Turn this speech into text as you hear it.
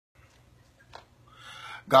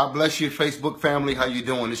God bless you, Facebook family. How you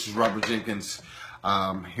doing? This is Robert Jenkins.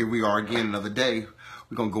 Here we are again, another day.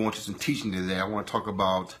 We're going to go into some teaching today. I want to talk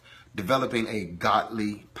about developing a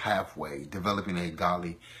godly pathway. Developing a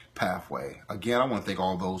godly pathway. Again, I want to thank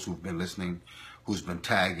all those who've been listening, who's been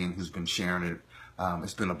tagging, who's been sharing it.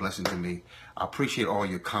 It's been a blessing to me. I appreciate all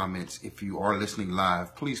your comments. If you are listening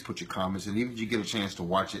live, please put your comments in. Even if you get a chance to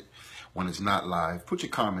watch it when it's not live, put your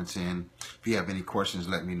comments in. If you have any questions,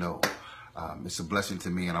 let me know. It's a blessing to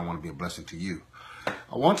me, and I want to be a blessing to you.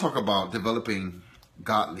 I want to talk about developing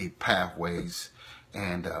godly pathways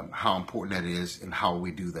and how important that is and how we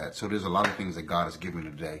do that. So there's a lot of things that God has given me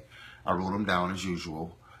today. I wrote them down as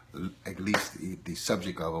usual, at least the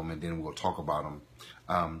subject of them, and then we'll talk about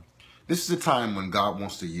them. This is a time when God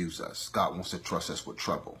wants to use us. God wants to trust us with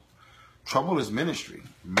trouble. Trouble is ministry.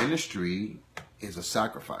 Ministry is a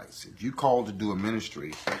sacrifice. If you call to do a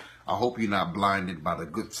ministry, I hope you're not blinded by the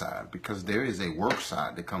good side, because there is a work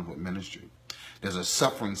side that comes with ministry. There's a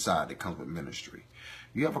suffering side that comes with ministry.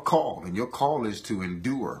 You have a call, and your call is to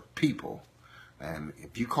endure people. And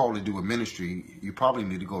if you call to do a ministry, you probably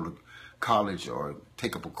need to go to college or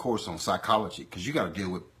take up a course on psychology, because you got to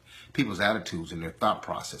deal with people's attitudes and their thought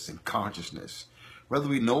process and consciousness. Whether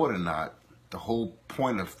we know it or not, the whole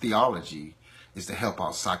point of theology is to help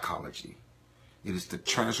out psychology. It is the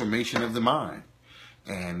transformation of the mind.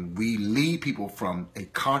 And we lead people from a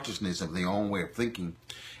consciousness of their own way of thinking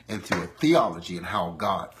into a theology and how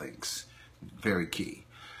God thinks. Very key.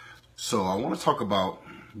 So I want to talk about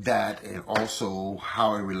that, and also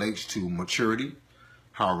how it relates to maturity,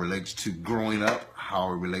 how it relates to growing up,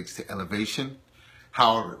 how it relates to elevation,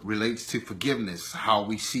 how it relates to forgiveness, how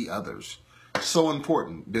we see others. So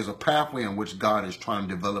important. There's a pathway in which God is trying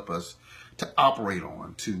to develop us to operate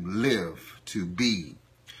on, to live, to be,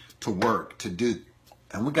 to work, to do.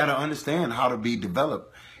 And we got to understand how to be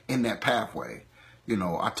developed in that pathway. You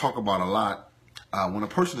know, I talk about a lot. When a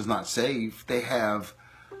person is not saved, they have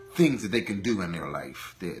things that they can do in their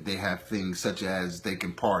life. They have things such as they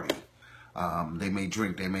can party. They may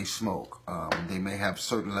drink. They may smoke. They may have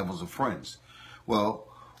certain levels of friends. Well,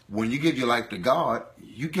 when you give your life to God,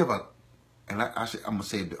 you give up. And I'm going to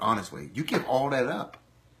say it the honest way. You give all that up.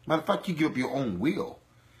 Matter of fact, you give up your own will.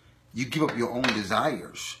 You give up your own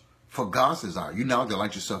desires for God's desire. You now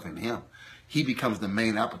delight yourself in Him. He becomes the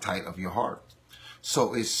main appetite of your heart.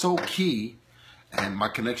 So it's so key. And my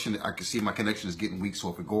connection, I can see my connection is getting weak.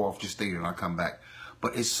 So if it go off, just stay there and I'll come back.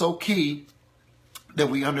 But it's so key that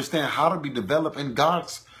we understand how to be developed in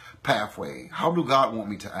God's pathway. How do God want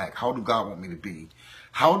me to act? How do God want me to be?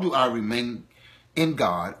 How do I remain in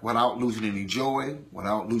God without losing any joy,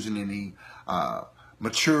 without losing any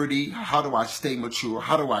maturity? How do I stay mature?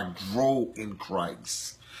 How do I grow in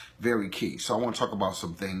Christ? Very key. So I want to talk about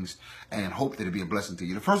some things and hope that it'll be a blessing to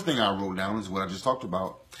you. The first thing I wrote down is what I just talked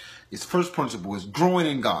about. Its first principle is growing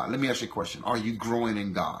in God. Let me ask you a question. Are you growing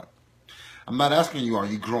in God? I'm not asking you, are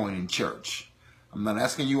you growing in church? I'm not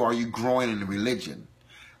asking you, are you growing in religion?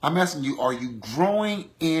 I'm asking you, are you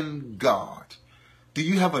growing in God? Do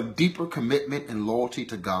you have a deeper commitment and loyalty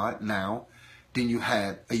to God now than you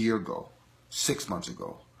had a year ago, 6 months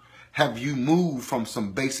ago? Have you moved from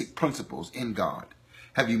some basic principles in God?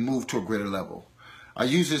 Have you moved to a greater level? I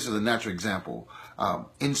use this as a natural example.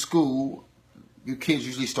 In school, your kids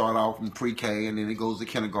usually start off from pre-K, and then it goes to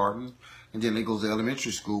kindergarten, and then it goes to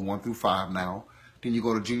elementary school, 1 through 5 now. Then you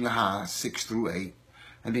go to junior high, 6 through 8.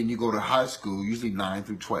 And then you go to high school, usually 9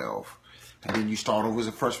 through 12. And then you start over as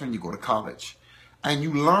a freshman, you go to college. And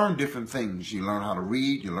you learn different things. You learn how to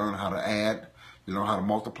read, you learn how to add, you learn how to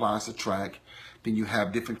multiply, subtract. Then you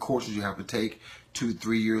have different courses you have to take, 2 to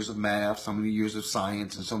 3 years of math, so many years of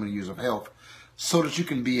science, and so many years of health, so that you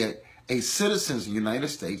can be a citizen in the United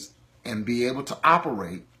States and be able to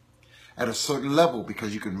operate at a certain level,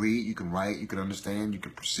 because you can read, you can write, you can understand, you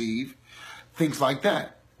can perceive, things like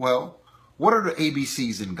that. Well, what are the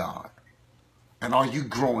ABCs in God? And are you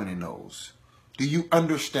growing in those? Do you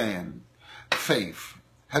understand faith?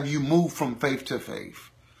 Have you moved from faith to faith,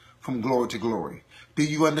 from glory to glory? Do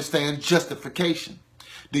you understand justification?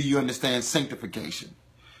 Do you understand sanctification?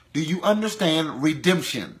 Do you understand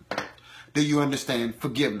redemption? Do you understand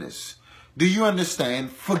forgiveness? Do you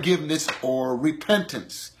understand forgiveness or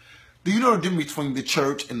repentance? Do you know the difference between the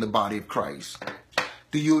church and the body of Christ?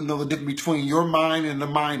 Do you know the difference between your mind and the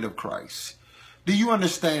mind of Christ? Do you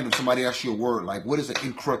understand if somebody asks you a word like, what is an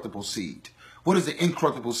incorruptible seed? What is the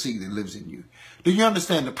incorruptible seed that lives in you? Do you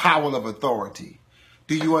understand the power of authority?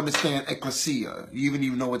 Do you understand ecclesia? You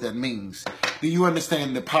even know what that means. Do you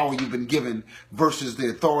understand the power you've been given versus the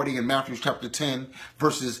authority in Matthew chapter 10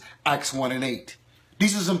 versus Acts 1 and 8?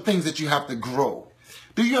 These are some things that you have to grow.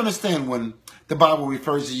 Do you understand when The Bible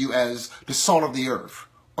refers to you as the salt of the earth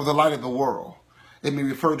or the light of the world. It may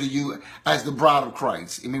refer to you as the bride of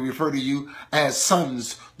Christ. It may refer to you as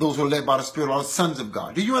sons, those who are led by the Spirit are sons of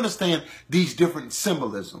God. Do you understand these different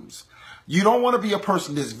symbolisms? You don't want to be a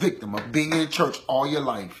person that's victim of being in church all your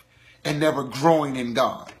life and never growing in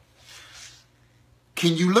God.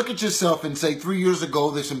 Can you look at yourself and say, 3 years ago,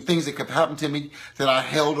 there's some things that could happen to me that I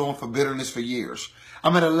held on for bitterness for years.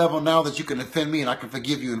 I'm at a level now that you can offend me and I can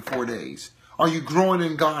forgive you in 4 days. Are you growing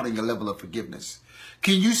in God in your level of forgiveness?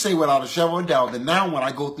 Can you say without a shadow of a doubt that now when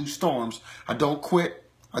I go through storms, I don't quit,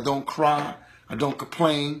 I don't cry, I don't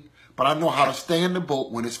complain, but I know how to stay in the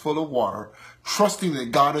boat when it's full of water, trusting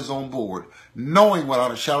that God is on board, knowing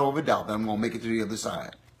without a shadow of a doubt that I'm going to make it to the other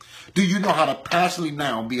side? Do you know how to passionately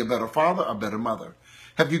now be a better father, a better mother?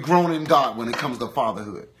 Have you grown in God when it comes to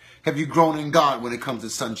fatherhood? Have you grown in God when it comes to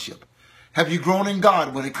sonship? Have you grown in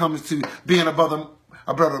God when it comes to being a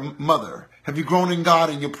better mother? Have you grown in God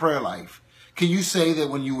in your prayer life? Can you say that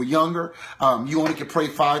when you were younger, you only could pray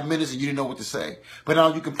 5 minutes and you didn't know what to say? But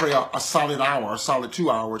now you can pray a solid hour, a solid 2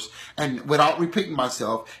 hours, and without repeating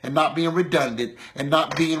myself and not being redundant and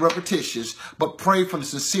not being repetitious, but pray from the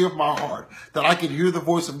sincere of my heart that I can hear the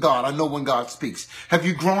voice of God. I know when God speaks. Have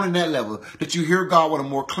you grown in that level that you hear God with a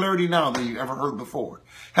more clarity now than you ever heard before?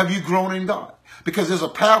 Have you grown in God? Because there's a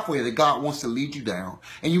pathway that God wants to lead you down,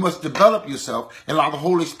 and you must develop yourself and allow the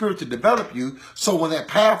Holy Spirit to develop you, so when that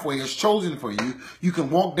pathway is chosen for you, you can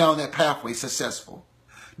walk down that pathway successful.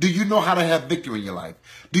 Do you know how to have victory in your life?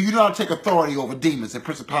 Do you know how to take authority over demons and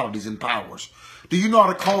principalities and powers? Do you know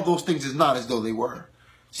how to call those things as not as though they were?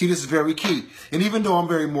 See, this is very key. And even though I'm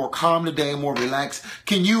very more calm today, more relaxed,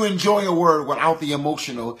 can you enjoy a word without the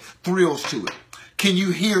emotional thrills to it? Can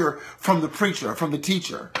you hear from the preacher, from the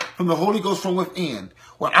teacher, from the Holy Ghost from within,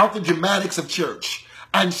 without the dramatics of church,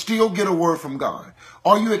 and still get a word from God?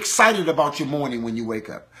 Are you excited about your morning when you wake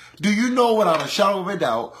up? Do you know without a shadow of a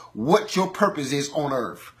doubt what your purpose is on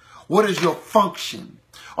earth? What is your function?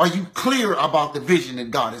 Are you clear about the vision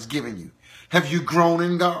that God has given you? Have you grown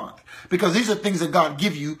in God? Because these are things that God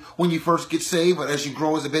give you when you first get saved or as you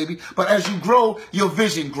grow as a baby. But as you grow, your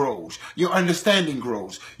vision grows. Your understanding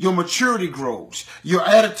grows. Your maturity grows. Your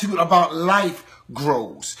attitude about life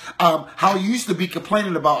grows. How you used to be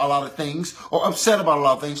complaining about a lot of things or upset about a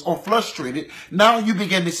lot of things or frustrated, now you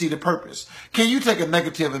begin to see the purpose. Can you take a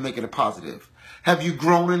negative and make it a positive? Have you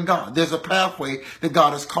grown in God? There's a pathway that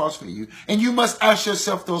God has caused for you. And you must ask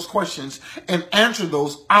yourself those questions and answer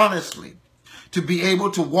those honestly. To be able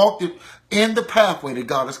to walk in the pathway that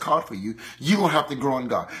God has called for you, you will have to grow in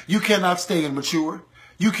God. You cannot stay immature.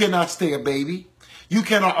 You cannot stay a baby. You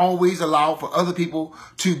cannot always allow for other people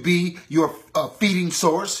to be your feeding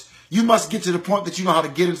source. You must get to the point that you know how to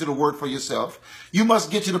get into the word for yourself. You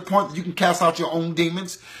must get to the point that you can cast out your own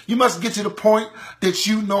demons. You must get to the point that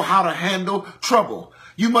you know how to handle trouble.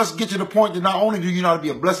 You must get to the point that not only do you know how to be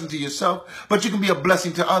a blessing to yourself, but you can be a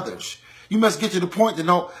blessing to others. You must get to the point to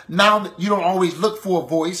know now that you don't always look for a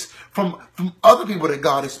voice from other people that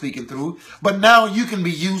God is speaking through, but now you can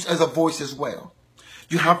be used as a voice as well.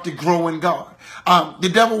 You have to grow in God. The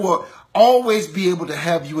devil will always be able to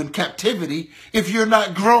have you in captivity if you're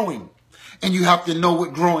not growing. And you have to know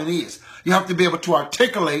what growing is. You have to be able to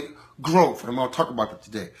articulate growth. I'm going to talk about that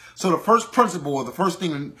today. So the first principle, or the first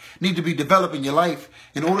thing that need to be developed in your life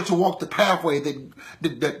in order to walk the pathway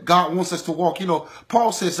that God wants us to walk. You know,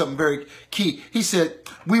 Paul said something very key. He said,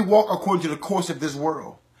 we walk according to the course of this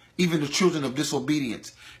world, even the children of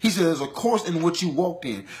disobedience. He said there's a course in which you walked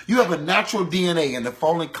in. You have a natural DNA in the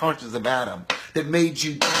fallen conscience of Adam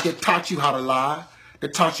that taught you how to lie,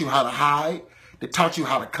 that taught you how to hide, that taught you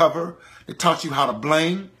how to cover, that taught you how to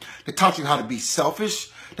blame, that taught you how to be selfish,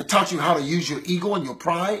 that taught you how to use your ego and your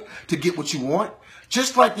pride to get what you want.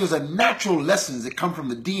 Just like there's a natural lessons that come from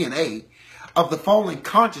the DNA of the fallen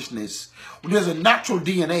consciousness, there's a natural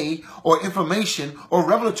DNA or information or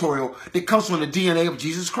revelatory that comes from the DNA of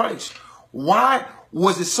Jesus Christ. Why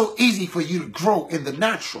was it so easy for you to grow in the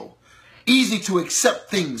natural? Easy to accept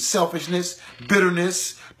things, selfishness,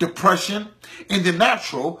 bitterness, depression in the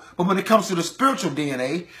natural, but when it comes to the spiritual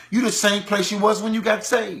DNA, you're the same place you was when you got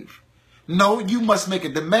saved. No, you must make a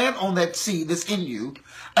demand on that seed that's in you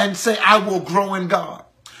and say, I will grow in God.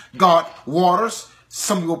 God waters,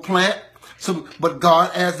 some will plant, but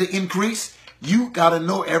God adds the increase. You got to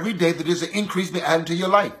know every day that there's an increase being added to your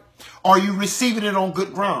life. Are you receiving it on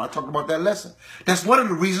good ground? I talked about that lesson. That's one of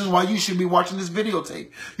the reasons why you should be watching this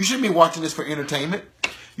videotape. You shouldn't be watching this for entertainment.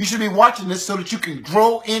 You should be watching this so that you can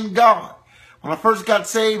grow in God. When I first got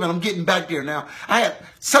saved, and I'm getting back there now, I had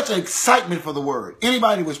such an excitement for the word.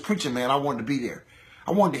 Anybody was preaching, man, I wanted to be there.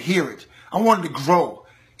 I wanted to hear it. I wanted to grow.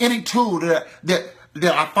 any tool that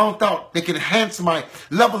I found out that can enhance my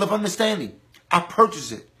level of understanding, I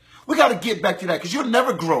purchase it. We got to get back to that, because you'll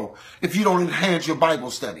never grow if you don't enhance your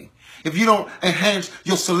Bible study, if you don't enhance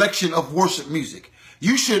your selection of worship music.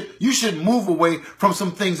 You should move away from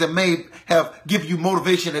some things that may have give you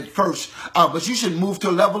motivation at first, but you should move to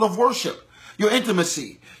a level of worship, your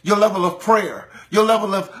intimacy, your level of prayer, your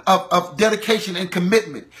level of dedication and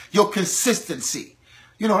commitment, your consistency.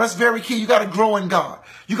 You know, that's very key. You got to grow in God.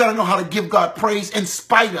 You got to know how to give God praise in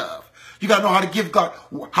spite of. You got to know how to give God,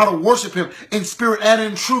 how to worship him in spirit and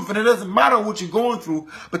in truth. And it doesn't matter what you're going through,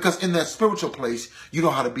 because in that spiritual place, you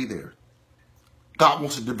know how to be there. God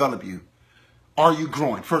wants to develop you. Are you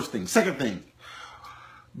growing? First thing. Second thing,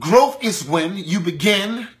 growth is when you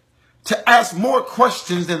begin to ask more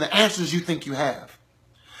questions than the answers you think you have.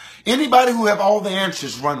 Anybody who have all the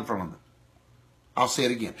answers, run from them. I'll say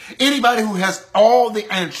it again. Anybody who has all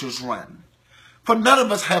the answers, run. For none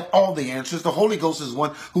of us have all the answers. The Holy Ghost is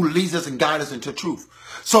one who leads us and guides us into truth.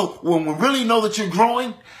 So when we really know that you're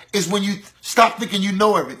growing is when you stop thinking you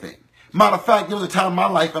know everything. Matter of fact, there was a time in my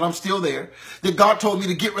life, and I'm still there, that God told me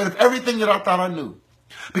to get rid of everything that I thought I knew,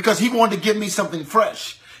 because he wanted to give me something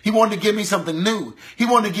fresh. He wanted to give me something new. He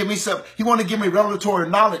wanted to give me revelatory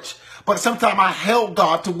knowledge. But sometimes I held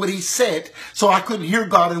God to what he said, so I couldn't hear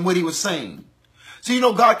God and what he was saying. So you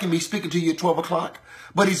know, God can be speaking to you at 12 o'clock,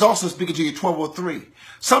 but he's also speaking to you at 12:03.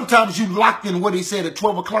 Sometimes you locked in what he said at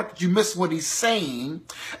 12 o'clock, but you miss what he's saying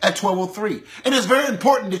at 12:03. And it's very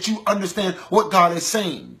important that you understand what God is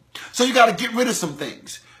saying. So you got to get rid of some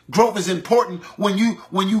things. Growth is important when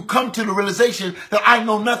you come to the realization that I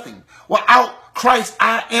know nothing. Without Christ,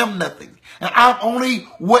 I am nothing. And I'm only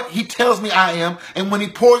what he tells me I am. And when he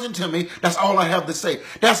pours into me, that's all I have to say.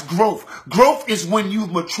 That's growth. Growth is when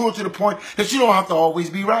you've matured to the point that you don't have to always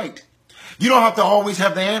be right. You don't have to always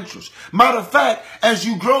have the answers. Matter of fact, as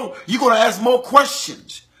you grow, you're going to ask more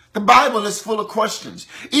questions. The Bible is full of questions.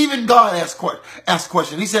 Even God asked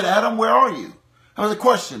questions. He said, Adam, where are you? That was a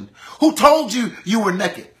question. Who told you you were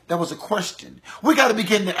naked? That was a question. We got to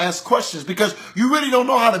begin to ask questions, because you really don't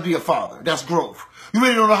know how to be a father. That's growth. You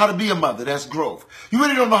really don't know how to be a mother. That's growth. You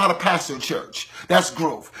really don't know how to pastor a church. That's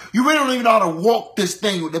growth. You really don't even know how to walk this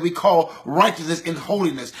thing that we call righteousness and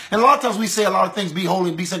holiness. And a lot of times we say a lot of things, be holy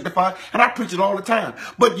and be sanctified, and I preach it all the time.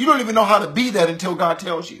 But you don't even know how to be that until God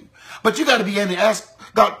tells you. But you got to begin to ask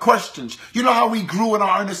God questions. You know how we grew in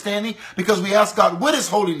our understanding? Because we asked God, what is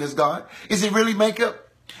holiness, God? Is it really makeup?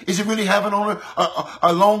 Is it really having on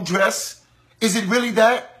a long dress? Is it really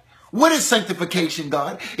that? What is sanctification,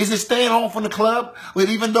 God? Is it staying home from the club? But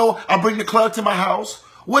even though I bring the club to my house?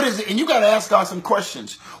 What is it? And you got to ask God some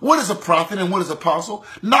questions. What is a prophet and what is apostle?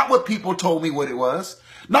 Not what people told me what it was.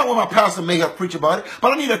 Not what my pastor may have preached about it.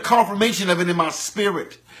 But I need a confirmation of it in my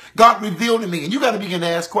spirit. God revealed to me. And you got to begin to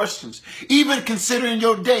ask questions. Even considering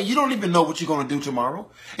your day. You don't even know what you're going to do tomorrow.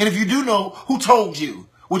 And if you do know, who told you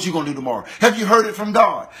what you're going to do tomorrow? Have you heard it from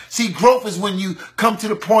God? See, growth is when you come to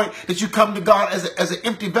the point that you come to God as an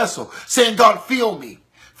empty vessel, saying, God, fill me.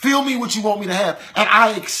 Fill me what you want me to have. And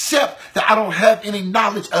I accept that I don't have any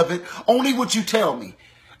knowledge of it, only what you tell me.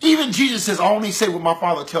 Even Jesus says, I only say what my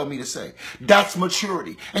Father tells me to say. That's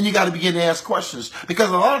maturity. And you got to begin to ask questions, because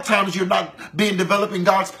a lot of times you're not being developed in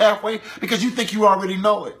God's pathway because you think you already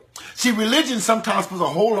know it. See, religion sometimes puts a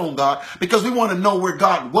hold on God because we want to know where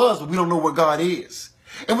God was, but we don't know where God is.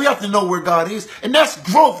 And we have to know where God is. And that's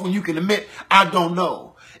growth when you can admit, I don't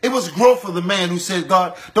know. It was growth for the man who said,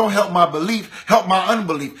 God, don't help my belief, help my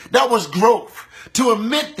unbelief. That was growth, to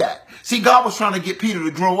admit that. See, God was trying to get Peter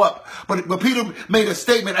to grow up. But Peter made a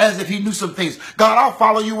statement as if he knew some things. God, I'll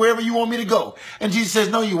follow you wherever you want me to go. And Jesus says,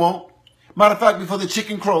 no, you won't. Matter of fact, before the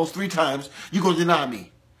chicken crows 3 times, you're going to deny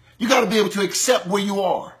me. You got to be able to accept where you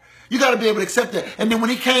are. You got to be able to accept that. And then when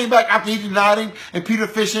he came back after he denied him, and Peter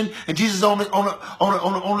fishing, and Jesus on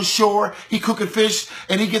the shore, he cooking fish,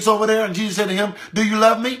 and he gets over there, and Jesus said to him, do you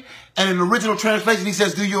love me? And in the original translation, he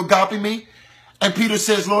says, do you agape me? And Peter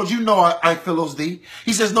says, Lord, you know I philos thee.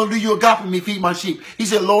 He says, no, do you agape me, feed my sheep? He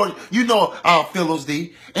said, Lord, you know I'll philos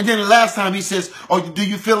thee. And then the last time he says, oh, do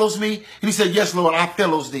you philos me? And he said, yes, Lord, I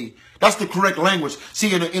philos thee. That's the correct language.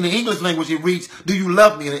 See, in the English language, it reads, do you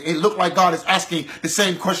love me? And it looked like God is asking the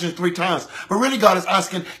same question 3 times. But really, God is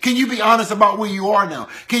asking, can you be honest about where you are now?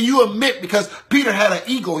 Can you admit, because Peter had an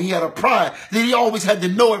ego, he had a pride, that he always had to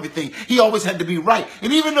know everything. He always had to be right.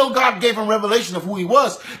 And even though God gave him revelation of who he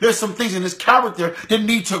was, there's some things in his character that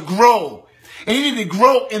need to grow. And he needed to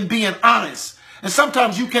grow in being honest. And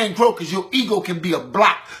sometimes you can't grow because your ego can be a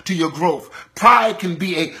block to your growth. Pride can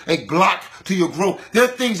be a block to your growth. There are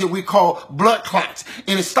things that we call blood clots,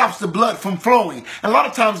 and it stops the blood from flowing. And a lot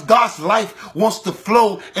of times God's life wants to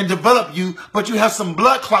flow and develop you, but you have some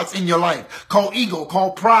blood clots in your life called ego,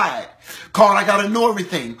 called pride, called I got to know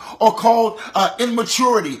everything, or called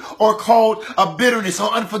immaturity, or called bitterness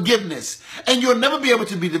or unforgiveness. And you'll never be able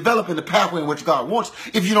to be developing the pathway in which God wants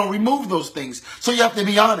if you don't remove those things. So you have to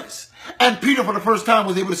be honest. And Peter, for the first time,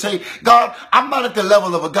 was able to say, God, I'm not at the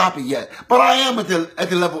level of agape yet, but I am at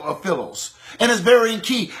the level of philos. And it's very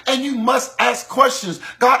key. And you must ask questions.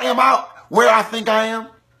 God, am I where I think I am?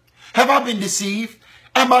 Have I been deceived?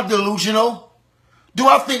 Am I delusional? Do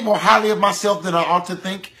I think more highly of myself than I ought to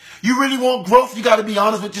think? You really want growth? You got to be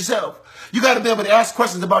honest with yourself. You got to be able to ask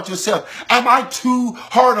questions about yourself. Am I too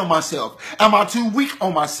hard on myself? Am I too weak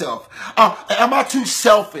on myself? Am I too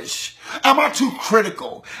selfish? Am I too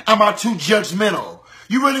critical? Am I too judgmental?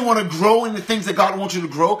 You really want to grow in the things that God wants you to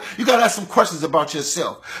grow? You got to ask some questions about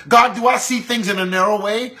yourself. God, do I see things in a narrow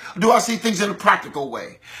way? Or do I see things in a practical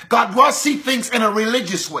way? God, do I see things in a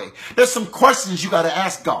religious way? There's some questions you got to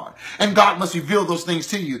ask God. And God must reveal those things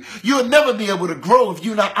to you. You'll never be able to grow if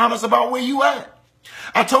you're not honest about where you at.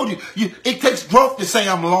 I told you, it takes growth to say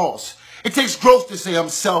I'm lost. It takes growth to say I'm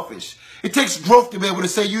selfish. It takes growth to be able to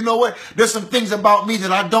say, you know what? There's some things about me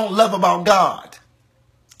that I don't love about God.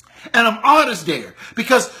 And I'm honest there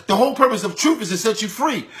because the whole purpose of truth is to set you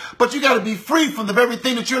free. But you got to be free from the very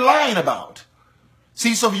thing that you're lying about.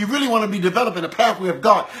 See, so if you really want to be developing a pathway of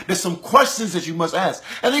God, there's some questions that you must ask.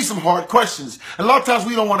 And these are some hard questions. And a lot of times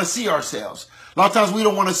we don't want to see ourselves. A lot of times we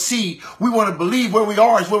don't want to see. We want to believe where we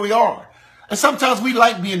are is where we are. And sometimes we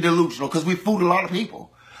like being delusional because we fooled a lot of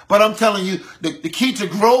people. But I'm telling you, the key to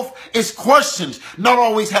growth is questions, not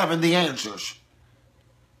always having the answers.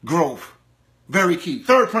 Growth. Very key.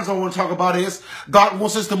 Third principle I want to talk about is God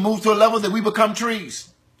wants us to move to a level that we become trees.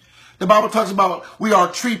 The Bible talks about we are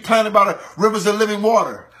a tree planted by the rivers of living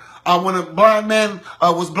water. When a blind man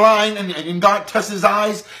was blind and God touched his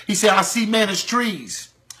eyes, he said, I see men as trees.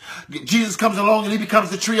 Jesus comes along and he becomes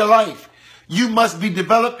the tree of life. You must be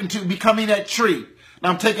developed into becoming that tree. Now,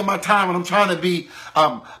 I'm taking my time and I'm trying to be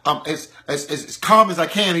as calm as I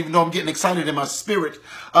can, even though I'm getting excited in my spirit.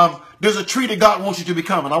 There's a tree that God wants you to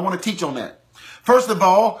become, and I want to teach on that. First of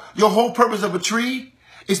all, your whole purpose of a tree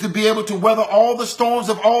is to be able to weather all the storms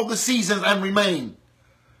of all the seasons and remain.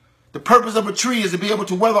 The purpose of a tree is to be able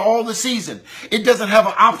to weather all the season. It doesn't have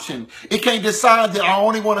an option. It can't decide that I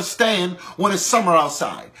only want to stand when it's summer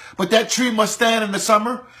outside. But that tree must stand in the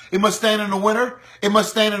summer. It must stand in the winter. It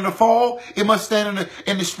must stand in the fall. It must stand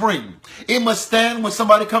in the spring. It must stand when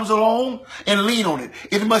somebody comes along and lean on it.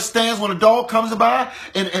 It must stand when a dog comes by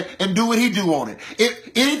and do what he do on it.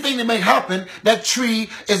 Anything that may happen, that tree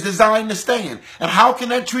is designed to stand. And how can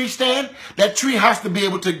that tree stand? That tree has to be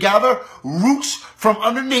able to gather roots from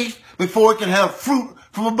underneath before it can have fruit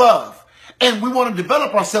from above. And we want to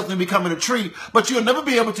develop ourselves in becoming a tree, but you'll never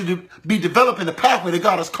be able to be developing the pathway that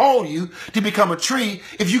God has called you to become a tree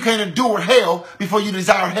if you can't endure hell before you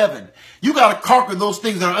desire heaven. You got to conquer those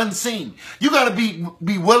things that are unseen. You got to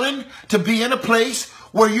be willing to be in a place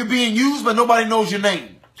where you're being used, but nobody knows your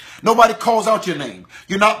name. Nobody calls out your name.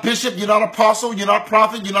 You're not bishop, you're not apostle, you're not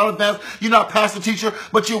prophet, you're not evangelist, you're not pastor, teacher,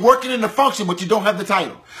 but you're working in the function, but you don't have the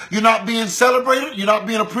title. You're not being celebrated, you're not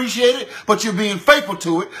being appreciated, but you're being faithful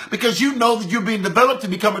to it because you know that you're being developed to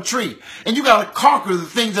become a tree. And you got to conquer the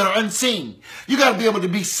things that are unseen. You got to be able to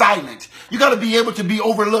be silent. You got to be able to be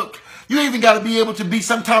overlooked. You even got to be able to be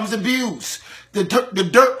sometimes abused. The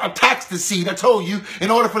dirt attacks the seed. I told you, in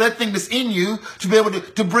order for that thing that's in you to be able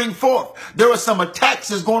to bring forth. There are some attacks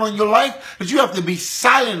that's going on in your life that you have to be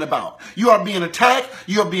silent about. You are being attacked.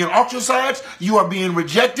 You are being ostracized. You are being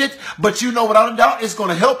rejected. But you know, without a doubt, it's going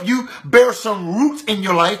to help you bear some roots in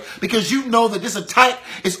your life because you know that this attack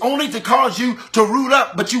is only to cause you to root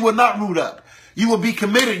up, but you will not root up. You will be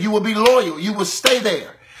committed. You will be loyal. You will stay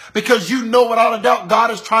there. Because you know without a doubt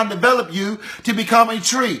God is trying to develop you to become a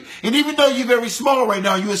tree. And even though you're very small right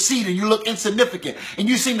now, you're a seed and you look insignificant and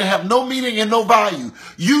you seem to have no meaning and no value.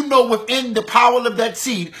 You know within the power of that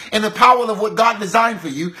seed and the power of what God designed for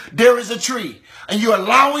you, there is a tree. And you're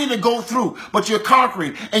allowing it to go through, but you're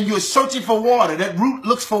conquering and you're searching for water. That root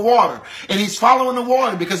looks for water and he's following the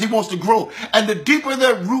water because he wants to grow. And the deeper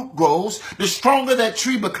that root grows, the stronger that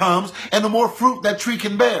tree becomes and the more fruit that tree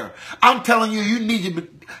can bear. I'm telling you, you need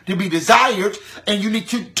to be desired and you need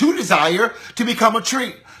to desire to become a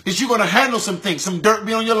tree. That you're going to handle some things, some dirt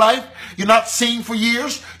be on your life. You're not seen for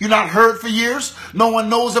years. You're not heard for years. No one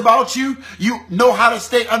knows about you. You know how to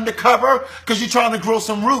stay undercover because you're trying to grow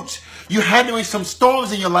some roots. You're handling some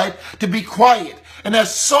storms in your life to be quiet. And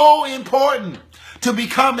that's so important to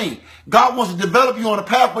becoming. God wants to develop you on a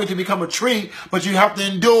pathway to become a tree, but you have to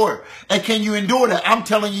endure. And can you endure that? I'm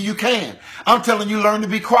telling you, you can. I'm telling you, learn to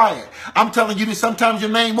be quiet. I'm telling you that sometimes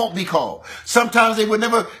your name won't be called. Sometimes they will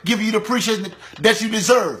never give you the appreciation that you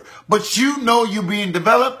deserve. But you know you're being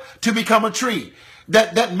developed to become a tree.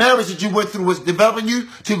 That marriage that you went through was developing you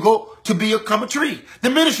to become a tree. The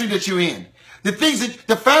ministry that you're in.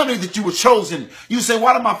 The family that you were chosen. You say,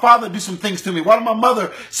 why did my father do some things to me? Why did my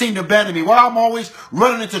mother seem to abandon me? Why I'm always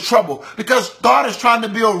running into trouble? Because God is trying to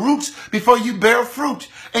build roots before you bear fruit.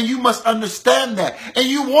 And you must understand that. And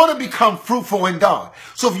you want to become fruitful in God.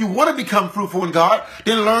 So if you want to become fruitful in God,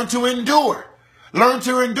 then learn to endure. Learn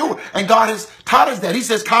to endure. And God has taught us that. He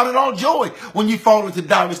says, count it all joy when you fall into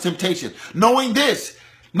diverse temptation. Knowing this,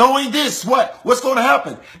 what's going to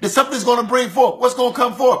happen? That something's going to bring forth. What's going to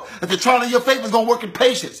come forth? That the trial of your faith is going to work in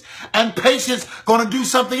patience. And patience going to do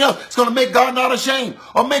something else. It's going to make God not ashamed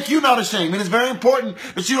or make you not ashamed. And it's very important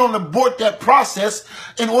that you don't abort that process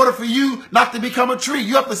in order for you not to become a tree.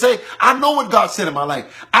 You have to say, I know what God said in my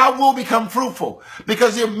life. I will become fruitful.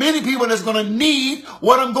 Because there are many people that's going to need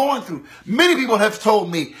what I'm going through. Many people have told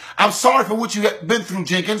me, I'm sorry for what you have been through,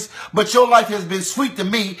 Jenkins, but your life has been sweet to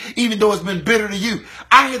me, even though it's been bitter to you.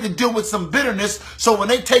 I had to deal with some bitterness, so when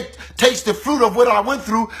they taste the fruit of what I went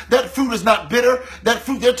through, that fruit is not bitter. That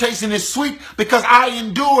fruit they're tasting is sweet because I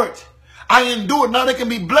endured. I endured. Now they can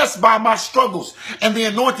be blessed by my struggles. And the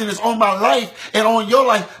anointing is on my life and on your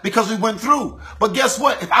life because we went through. But guess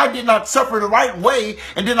what? If I did not suffer the right way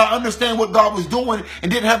and did not understand what God was doing and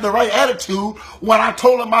didn't have the right attitude, when I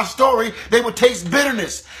told them my story, they would taste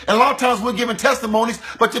bitterness. And a lot of times we're giving testimonies,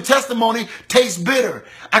 but your testimony tastes bitter.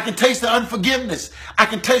 I can taste the unforgiveness. I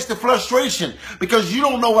can taste the frustration because you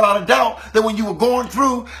don't know without a doubt that when you were going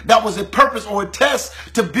through, that was a purpose or a test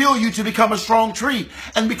to build you to become a strong tree.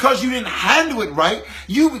 And because you didn't handle it right,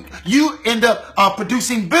 you end up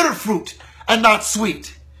producing bitter fruit and not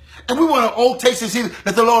sweet. And we want to taste and see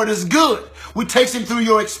that the Lord is good. We taste him through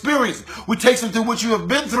your experience. We taste him through what you have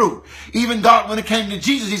been through. Even God, when it came to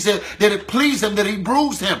Jesus, he said that it pleased him that he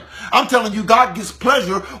bruised him. I'm telling you, God gets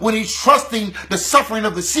pleasure when he's trusting the suffering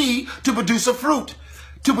of the seed to produce a fruit,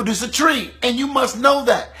 to produce a tree. And you must know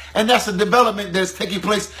that. And that's a development that's taking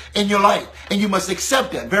place in your life. And you must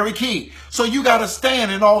accept that. Very key. So you got to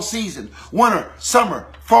stand in all seasons. Winter,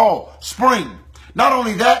 summer, fall, spring. Not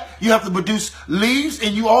only that, you have to produce leaves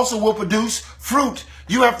and you also will produce fruit.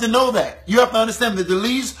 You have to know that. You have to understand that the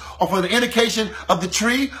leaves are for the indication of the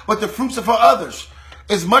tree, but the fruits are for others.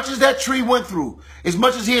 As much as that tree went through, as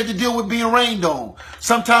much as he had to deal with being rained on,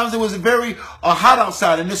 sometimes it was very hot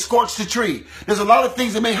outside and it scorched the tree. There's a lot of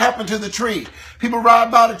things that may happen to the tree. People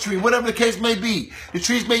ride by the tree, whatever the case may be. The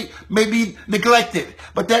trees may be neglected,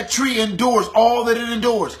 but that tree endures all that it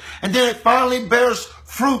endures. And then it finally bears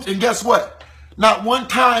fruit, and guess what? Not one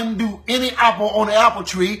time do any apple on the apple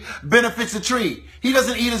tree benefits the tree. He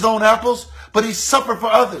doesn't eat his own apples, but he suffered for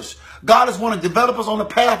others. God is want to develop us on a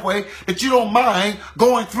pathway that you don't mind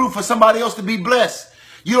going through for somebody else to be blessed.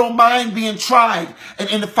 You don't mind being tried and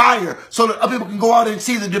in the fire so that other people can go out and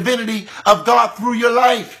see the divinity of God through your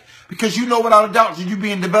life. Because you know without a doubt that you're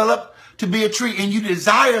being developed to be a tree and you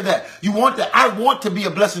desire that. You want that. I want to be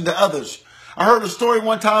a blessing to others. I heard a story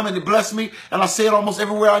one time and it blessed me, and I say it almost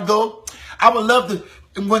everywhere I go. I would love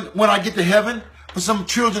to, when I get to heaven, for some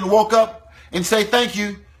children to walk up and say, thank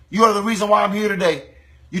you. You are the reason why I'm here today.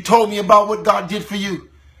 You told me about what God did for you.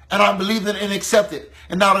 And I believed it and accepted.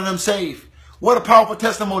 And now that I'm saved. What a powerful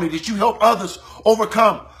testimony that you help others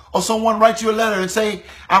overcome. Or someone writes you a letter and say,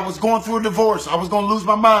 I was going through a divorce. I was going to lose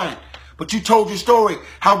my mind. But you told your story,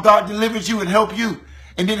 how God delivered you and helped you.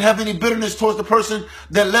 And didn't have any bitterness towards the person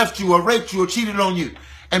that left you or raped you or cheated on you.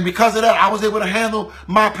 And because of that, I was able to handle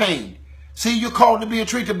my pain. See, you're called to be a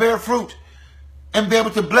tree to bear fruit and be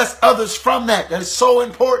able to bless others from that. That is so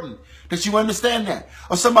important that you understand that.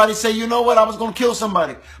 Or somebody say, you know what, I was going to kill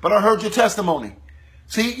somebody, but I heard your testimony.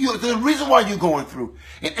 See, the reason why you're going through.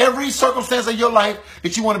 In every circumstance of your life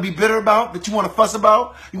that you want to be bitter about, that you want to fuss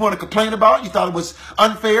about, you want to complain about, you thought it was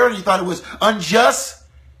unfair, you thought it was unjust,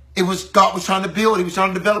 it was God was trying to build, he was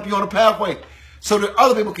trying to develop you on a pathway so that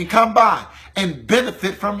other people can come by and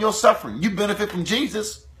benefit from your suffering. You benefit from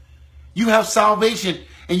Jesus. You have salvation,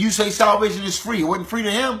 and you say salvation is free. It wasn't free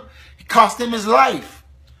to him. It cost him his life.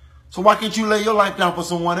 So why can't you lay your life down for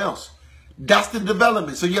someone else? That's the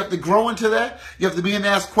development. So you have to grow into that. You have to begin to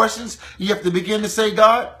ask questions. You have to begin to say,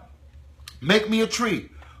 God, make me a tree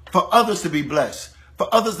for others to be blessed,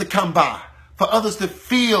 for others to come by, for others to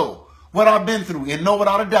feel what I've been through and know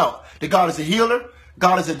without a doubt that God is a healer,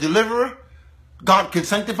 God is a deliverer, God can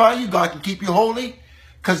sanctify you. God can keep you holy.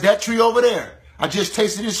 Because that tree over there, I just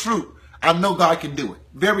tasted its fruit. I know God can do it.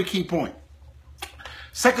 Very key point.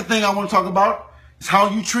 Second thing I want to talk about is how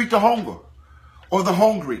you treat the hunger or the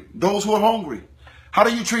hungry, those who are hungry. How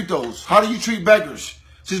do you treat those? How do you treat beggars?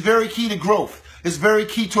 This is very key to growth. It's very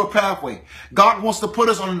key to a pathway. God wants to put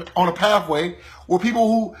us on a pathway where people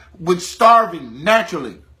who were starving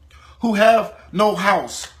naturally, who have no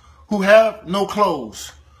house, who have no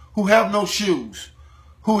clothes, who have no shoes,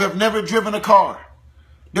 who have never driven a car.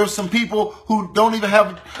 There's some people who don't even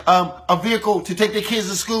have a vehicle to take their kids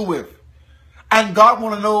to school with. And God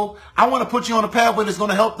want to know, I want to put you on a pathway that's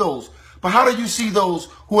going to help those. But how do you see those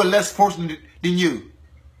who are less fortunate than you?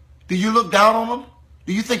 Do you look down on them?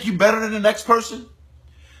 Do you think you're better than the next person?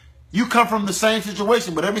 You come from the same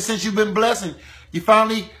situation, but ever since you've been blessed and you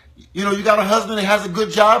finally, you got a husband that has a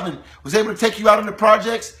good job and was able to take you out in the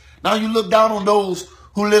projects, now you look down on those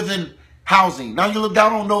who live in housing. Now you look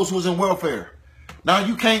down on those who's in welfare. Now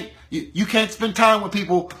you can't spend time with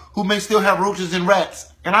people who may still have roaches and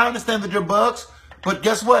rats. And I understand that they're bugs, but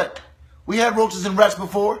guess what? We had roaches and rats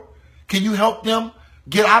before. Can you help them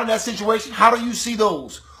get out of that situation? How do you see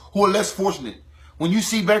those who are less fortunate? When you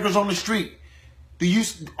see beggars on the street,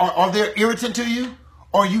 are they irritant to you?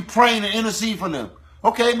 Or are you praying and intercede for them?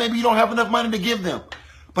 Okay, maybe you don't have enough money to give them,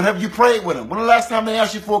 but have you prayed with them? When the last time they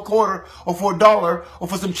asked you for a quarter or for $1 or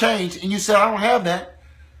for some change and you said, I don't have that.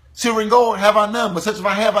 Silver and gold have I none, but such as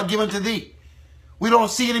I have I give unto thee. We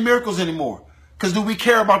don't see any miracles anymore. Because do we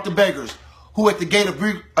care about the beggars who at the gate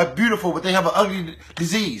are beautiful, but they have an ugly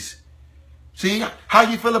disease? See, how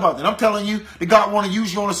you feel about that? I'm telling you that God want to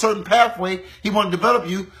use you on a certain pathway. He want to develop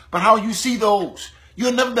you, but how you see those.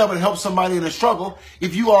 You'll never be able to help somebody in a struggle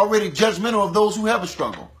if you are already judgmental of those who have a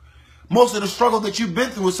struggle. Most of the struggle that you've been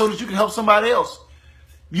through is so that you can help somebody else.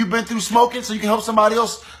 You've been through smoking so you can help somebody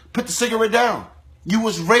else put the cigarette down. You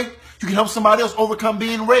was raped, you can help somebody else overcome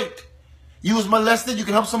being raped. You was molested, you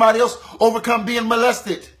can help somebody else overcome being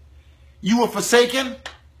molested. You were forsaken,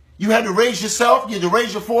 you had to raise yourself, you had to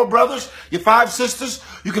raise your 4 brothers, your 5 sisters.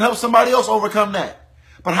 You can help somebody else overcome that.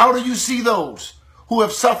 But how do you see those who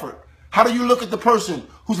have suffered? How do you look at the person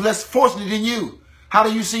who's less fortunate than you? How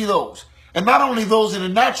do you see those? And not only those in the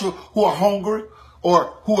natural who are hungry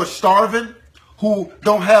or who are starving, who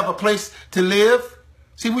don't have a place to live.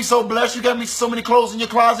 See, we so blessed. You got me so many clothes in your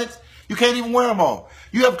closet, you can't even wear them all.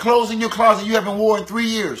 You have clothes in your closet you haven't worn in 3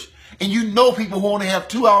 years. And you know people who only have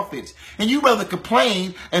 2 outfits. And you rather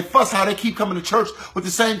complain and fuss how they keep coming to church with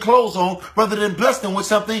the same clothes on rather than bless them with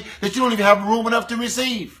something that you don't even have room enough to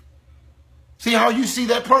receive. See how you see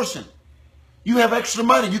that person. You have extra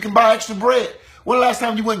money. You can buy extra bread. When the last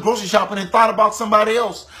time you went grocery shopping and thought about somebody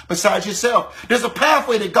else besides yourself? There's a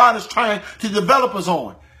pathway that God is trying to develop us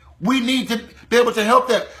on. We need to be able to help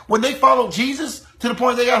that. When they followed Jesus to the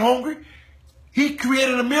point they got hungry, he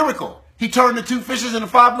created a miracle. He turned the 2 fishes and the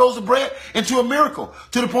 5 loaves of bread into a miracle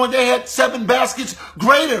to the point they had 7 baskets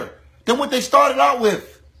greater than what they started out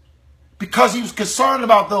with, because he was concerned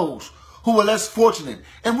about those who were less fortunate.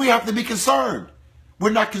 And we have to be concerned.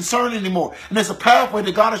 We're not concerned anymore. And there's a pathway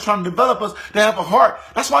that God is trying to develop us to have a heart.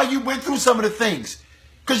 That's why you went through some of the things,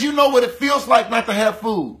 because you know what it feels like not to have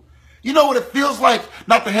food. You know what it feels like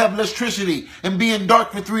not to have electricity and be in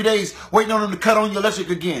dark for 3 days waiting on them to cut on your electric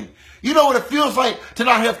again. You know what it feels like to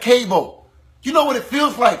not have cable. You know what it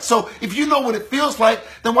feels like. So if you know what it feels like,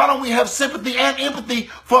 then why don't we have sympathy and empathy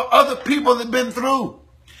for other people that have been through?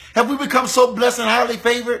 Have we become so blessed and highly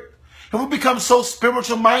favored? Have we become so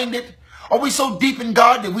spiritual minded? Are we so deep in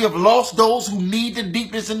God that we have lost those who need the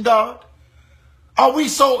deepness in God? Are we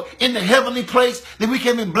so in the heavenly place that we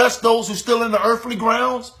can even bless those who are still in the earthly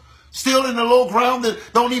grounds? Still in the low ground that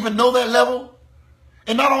don't even know that level?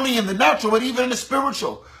 And not only in the natural, but even in the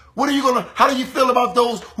spiritual. How do you feel about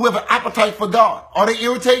those who have an appetite for God? Are they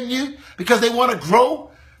irritating you because they want to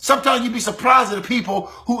grow? Sometimes you'd be surprised at the people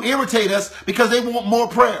who irritate us because they want more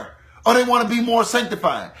prayer or they want to be more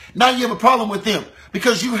sanctified. Now you have a problem with them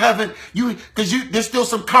because there's still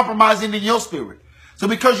some compromising in your spirit. So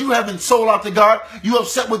because you haven't sold out to God, you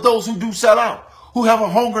upset with those who do sell out, who have a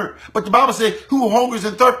hunger. But the Bible says, who hungers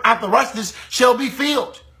and thirsts after righteousness shall be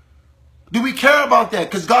filled. Do we care about that?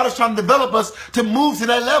 Because God is trying to develop us to move to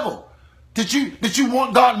that level. That you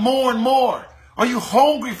want God more and more. Are you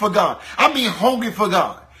hungry for God? I mean hungry for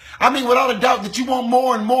God. I mean without a doubt that you want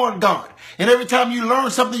more and more of God. And every time you learn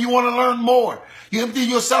something, you want to learn more. You empty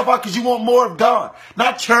yourself out because you want more of God.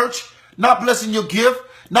 Not church, not blessing your gift,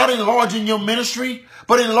 not enlarging your ministry,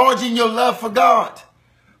 but enlarging your love for God.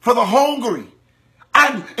 For the hungry.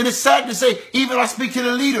 And it's sad to say, even I speak to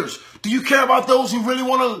the leaders. Do you care about those who really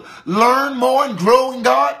want to learn more and grow in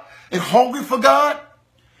God? and hungry for God.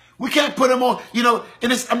 We can't put them on, you know,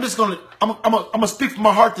 and it's, I'm going to speak from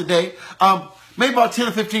my heart today. Maybe about 10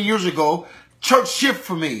 or 15 years ago, church shift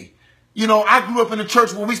for me. You know, I grew up in a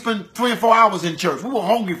church where we spent 3 and 4 hours in church. We were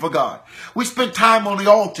hungry for God. We spent time on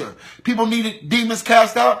the altar. People needed demons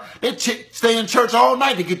cast out. They'd stay in church all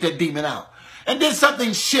night to get that demon out. And then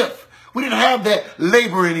something shift. We didn't have that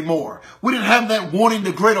labor anymore. We didn't have that wanting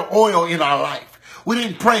the greater oil in our life. We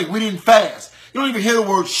didn't pray. We didn't fast. You don't even hear the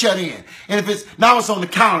word shut in. And if it's, now it's on the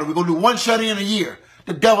calendar. We're going to do 1 shut in a year.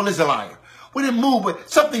 The devil is a liar. We didn't move, but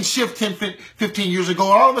something shifted 10, 15 years ago.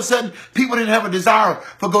 All of a sudden, people didn't have a desire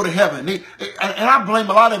for go to heaven. And I blame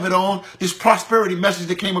a lot of it on this prosperity message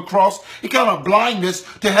that came across. It kind of blinded us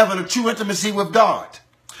to having a true intimacy with God.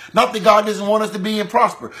 Not that God doesn't want us to be and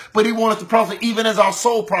prosper, but he wants us to prosper even as our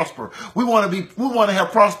soul prosper. We want to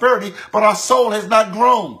have prosperity, but our soul has not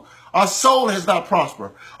grown. Our soul has not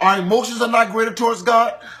prospered. Our emotions are not greater towards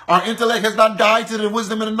God. Our intellect has not died to the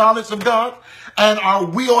wisdom and the knowledge of God. And our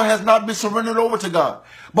will has not been surrendered over to God.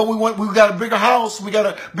 But we got a bigger house, we got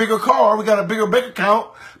a bigger car, we got a bigger bank account,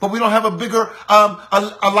 but we don't have a bigger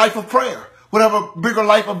a life of prayer. We don't have a bigger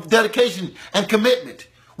life of dedication and commitment.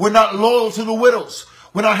 We're not loyal to the widows.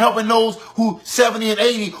 We're not helping those who 70 and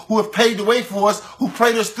 80 who have paved the way for us, who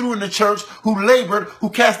prayed us through in the church, who labored, who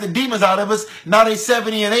cast the demons out of us. Now they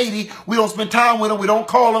 70 and 80. We don't spend time with them. We don't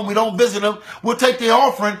call them. We don't visit them. We'll take their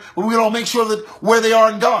offering, but we don't make sure that where they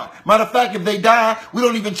are in God. Matter of fact, if they die, we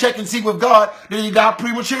don't even check and see with God that they die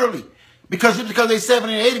prematurely. Because just because they're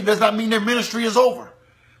 70 and 80 does not mean their ministry is over.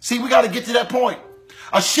 See, we got to get to that point.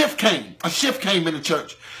 A shift came. A shift came in the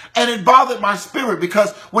church. And it bothered my spirit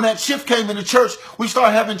because when that shift came in the church, we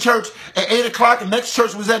started having church at 8 o'clock. The next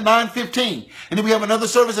church was at 9:15. And then we have another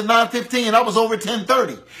service at 9:15 and I was over at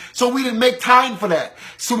 10:30. So we didn't make time for that.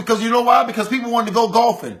 So because you know why? Because people wanted to go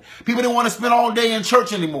golfing. People didn't want to spend all day in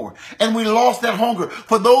church anymore. And we lost that hunger.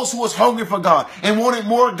 For those who was hungry for God and wanted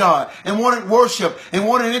more God and wanted worship and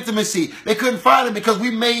wanted intimacy, they couldn't find it because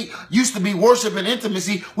used to be worship and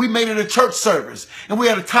intimacy. We made it a church service and we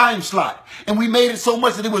had a time slot. And we made it so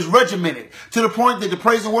much that it was regimented to the point that the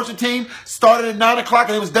praise and worship team started at 9 o'clock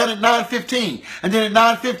and it was done at 9:15. And then at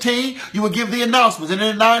 9:15, you would give the announcements. And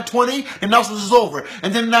then at 9:20, the announcements is over.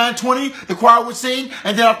 And then at 9:20, the choir would sing.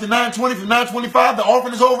 And then after 9:20, from 9:25, the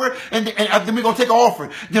offering is over. And then we're going to take an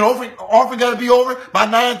offering. Then offering got to be over by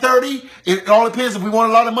 9:30. It all depends. If we want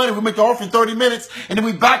a lot of money, we make the offering 30 minutes. And then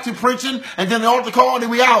we back to preaching. And then the altar call and then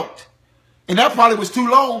we out. And that probably was too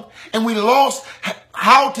long. And we lost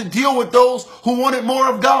how to deal with those who wanted more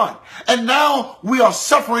of God. And now we are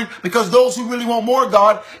suffering because those who really want more of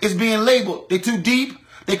God is being labeled. They're too deep.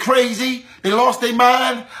 They're crazy. They lost their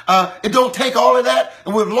mind. It don't take all of that.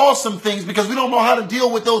 And we've lost some things because we don't know how to deal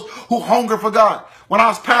with those who hunger for God. When I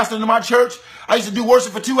was pastoring in my church, I used to do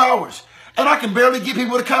worship for 2 hours. And I can barely get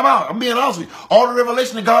people to come out. I'm being honest with you. All the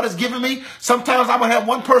revelation that God has given me, sometimes I would have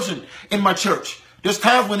one person in my church. There's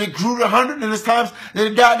times when it grew to 100 and there's times that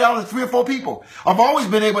it died down to 3 or 4 people. I've always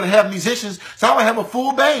been able to have musicians, so I would have a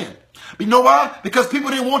full band. But you know why? Because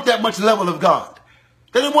people didn't want that much level of God.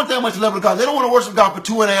 They didn't want that much level of God. They don't want to worship God for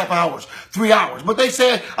 2.5 hours, 3 hours. But they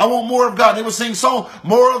said, I want more of God. They would sing song,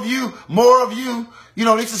 more of you, more of you. You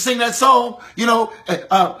know, they used to sing that song, you know,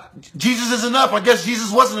 Jesus is enough. I guess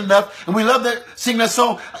Jesus wasn't enough. And we love that, sing that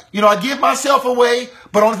song. You know, I give myself away,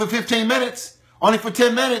 but only for 15 minutes, only for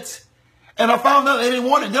 10 minutes. And I found out they didn't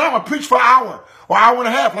want it. Then I'm going to preach for an hour or hour and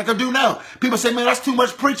a half like I do now. People say, man, that's too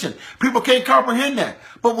much preaching. People can't comprehend that.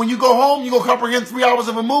 But when you go home, you go comprehend 3 hours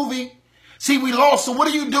of a movie. See, we lost. So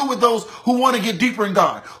what do you do with those who want to get deeper in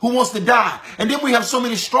God, who wants to die? And then we have so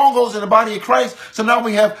many strongholds in the body of Christ. So now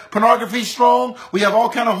we have pornography strong. We have all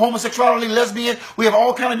kind of homosexuality, lesbian. We have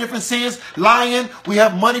all kind of different sins, lying. We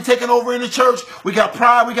have money taken over in the church. We got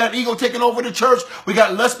pride. We got ego taking over the church. We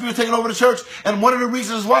got lust spirit taking over the church. And one of the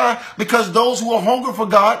reasons why, because those who are hungry for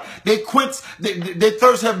God, their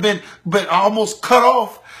thirst have been almost cut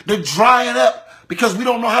off. They're drying up. Because we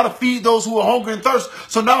don't know how to feed those who are hungry and thirst.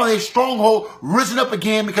 So now their stronghold risen up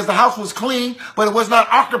again because the house was clean, but it was not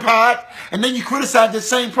occupied. And then you criticize the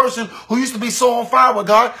same person who used to be so on fire with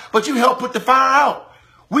God, but you helped put the fire out.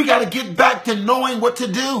 We got to get back to knowing what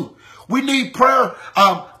to do. We need prayer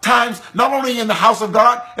times, not only in the house of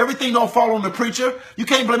God. Everything don't fall on the preacher. You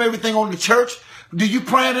can't blame everything on the church. Do you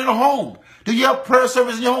pray in a home? Do you have prayer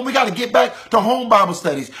service in your home? We got to get back to home Bible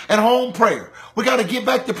studies and home prayer. We got to get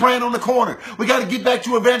back to praying on the corner. We got to get back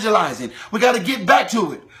to evangelizing. We got to get back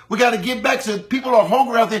to it. We got to get back to people are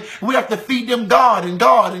hungry out there. And we have to feed them God and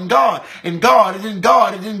God and God and God and then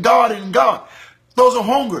God and then God and God. Those are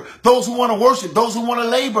hungry. Those who want to worship. Those who want to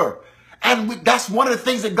labor. And that's one of the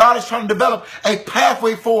things that God is trying to develop a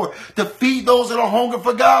pathway for, to feed those that are hungry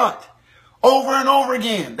for God over and over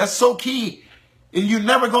again. That's so key. And you're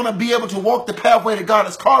never going to be able to walk the pathway that God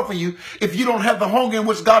has called for you if you don't have the hunger in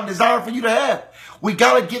which God desired for you to have. We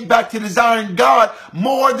got to get back to desiring God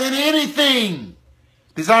more than anything.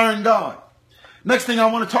 Desiring God. Next thing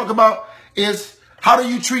I want to talk about is, how do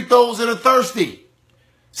you treat those that are thirsty?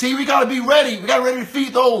 See, we got to be ready. We got to be ready to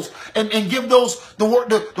feed those and give those the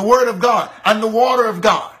word of God and the water of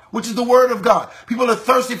God, which is the word of God. People are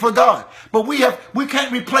thirsty for God. But we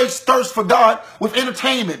can't replace thirst for God with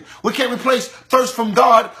entertainment. We can't replace thirst from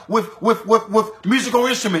God with musical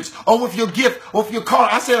instruments or with your gift or with your car.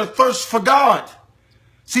 I said a thirst for God.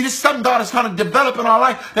 See, this is something God is trying to develop in our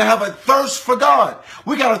life, to have a thirst for God.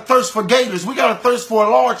 We got a thirst for gators. We got a thirst for a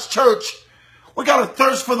large church. We got a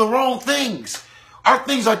thirst for the wrong things. Our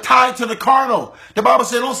things are tied to the carnal. The Bible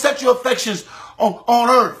said, don't set your affections on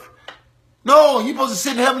earth. No, you're supposed to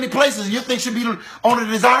sit in heavenly places. Your things should be on the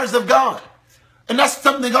desires of God. And that's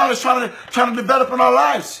something that God is trying to develop in our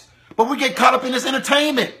lives. But we get caught up in this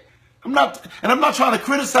entertainment. I'm not trying to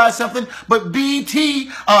criticize something, but BET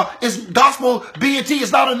is gospel. BET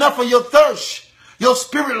is not enough for your thirst. Your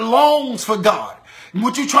spirit longs for God.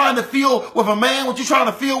 What you trying to feel with a man, what you trying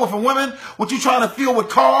to feel with a woman, what you trying to feel with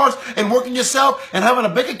cars and working yourself and having a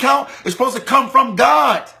bank account is supposed to come from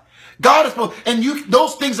God. God is supposed, and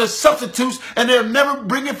those things are substitutes, and they're never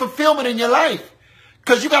bringing fulfillment in your life,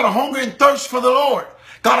 because you got a hunger and thirst for the Lord.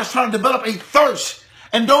 God is trying to develop a thirst,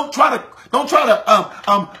 and don't try to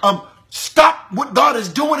stop what God is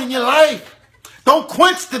doing in your life. Don't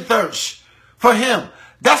quench the thirst for Him.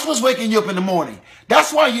 That's what's waking you up in the morning.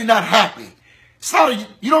 That's why you're not happy. It's not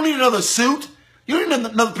you don't need another suit. You don't need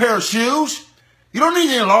another pair of shoes. You don't need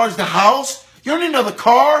to enlarge the house. You don't need another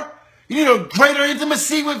car. You need a greater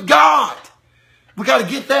intimacy with God. We got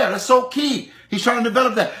to get that. That's so key. He's trying to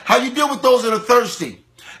develop that. How you deal with those that are thirsty.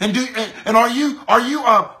 And are you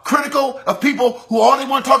critical of people who all they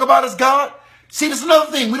want to talk about is God? See, that's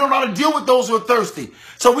another thing. We don't know how to deal with those who are thirsty.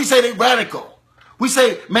 So we say they're radical. We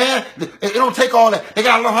say, man, it don't take all that. They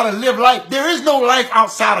got to learn how to live life. There is no life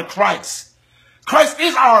outside of Christ. Christ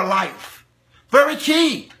is our life. Very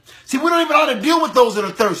key. See, we don't even know how to deal with those that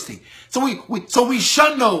are thirsty. So we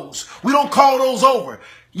shun those. We don't call those over.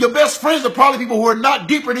 Your best friends are probably people who are not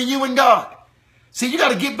deeper than you and God. See, you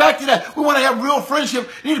got to get back to that. We want to have real friendship.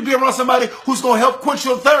 You need to be around somebody who's going to help quench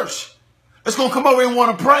your thirst. That's going to come over and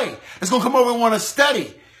want to pray. That's going to come over and want to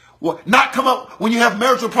study. Well, not come up when you have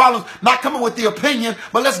marital problems, not come up with the opinion,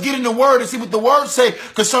 but let's get in the Word and see what the Word says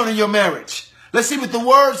concerning your marriage. Let's see what the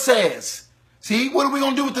Word says. See, what are we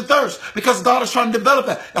going to do with the thirst? Because God is trying to develop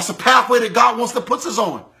that. That's a pathway that God wants to put us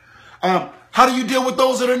on. How do you deal with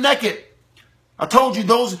those that are naked? I told you,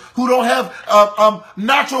 those who don't have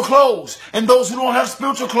natural clothes and those who don't have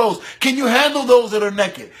spiritual clothes. Can you handle those that are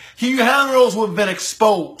naked? Can you handle those who have been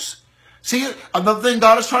exposed? See, another thing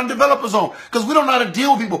God is trying to develop us on. Because we don't know how to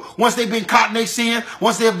deal with people once they've been caught in their sin,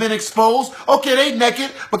 once they have been exposed. Okay, they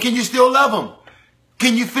naked, but can you still love them?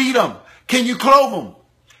 Can you feed them? Can you clothe them?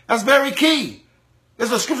 That's very key.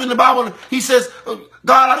 There's a scripture in the Bible. He says,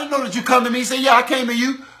 God, I didn't know that you come to me. He said, yeah, I came to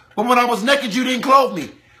you. But when I was naked, you didn't clothe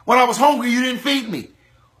me. When I was hungry, you didn't feed me.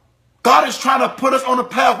 God is trying to put us on a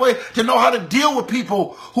pathway to know how to deal with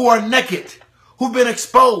people who are naked, who've been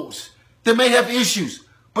exposed. They may have issues,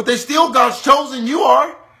 but they're still God's chosen. You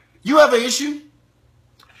are. You have an issue.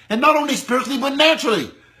 And not only spiritually, but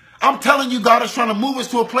naturally. I'm telling you, God is trying to move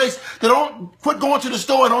us to a place that don't quit going to the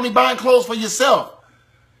store and only buying clothes for yourself.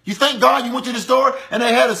 You thank God you went to the store and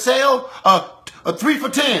they had a sale, a 3 for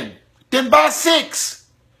 $10. Then buy 6.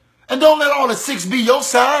 And don't let all the 6 be your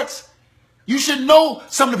size. You should know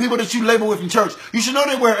some of the people that you label with in church. You should know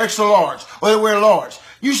they wear extra large or they wear large.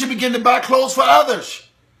 You should begin to buy clothes for others.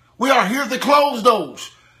 We are here to close those.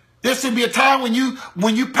 There should be a time when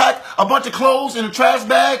you pack a bunch of clothes in a trash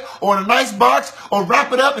bag or in a nice box or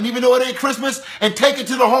wrap it up, and even though it ain't Christmas, and take it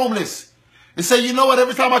to the homeless. And say, you know what,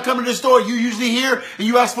 every time I come to the store, you usually here and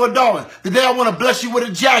you ask for $1. Today I want to bless you with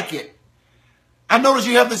a jacket. I notice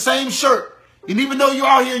you have the same shirt. And even though you're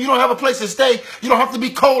out here and you don't have a place to stay, you don't have to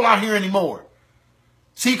be cold out here anymore.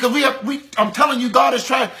 See, because I'm telling you, God is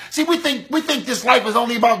trying. See, we think this life is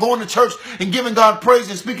only about going to church and giving God praise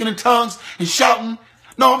and speaking in tongues and shouting.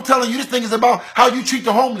 No, I'm telling you, this thing is about how you treat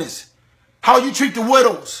the homeless, how you treat the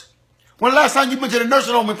widows. When the last time you went to the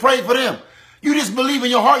nursing home and prayed for them? You just believe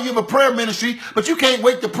in your heart you have a prayer ministry, but you can't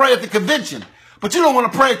wait to pray at the convention. But you don't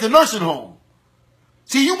want to pray at the nursing home.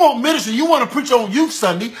 See, you want ministry. You want to preach on Youth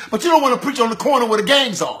Sunday, but you don't want to preach on the corner where the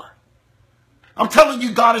gangs are. I'm telling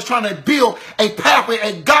you, God is trying to build a pathway,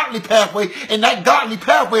 a godly pathway, and that godly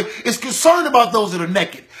pathway is concerned about those that are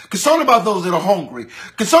naked, concerned about those that are hungry,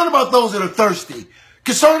 concerned about those that are thirsty,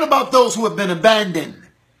 concerned about those who have been abandoned.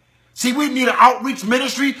 See, we need an outreach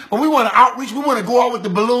ministry, but we want to outreach. We want to go out with the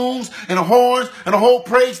balloons and the horns and the whole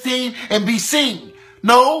praise team and be seen.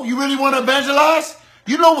 No, you really want to evangelize?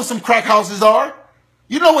 You know what some crack houses are.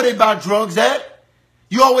 You know where they buy drugs at.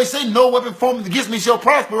 You always say, no weapon formed against me shall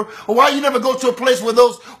prosper. Well, why you never go to a place where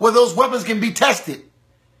those weapons can be tested?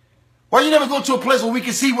 Why you never go to a place where we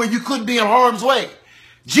can see where you couldn't be in harm's way?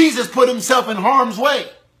 Jesus put himself in harm's way.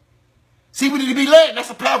 See, we need to be led. That's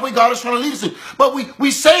the pathway God is trying to lead us to. But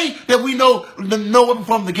we say that we know no weapon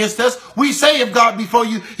formed against us. We say if God be for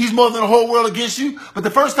you, he's more than the whole world against you. But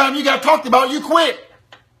the first time you got talked about, you quit.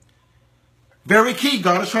 Very key.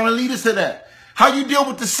 God is trying to lead us to that. How you deal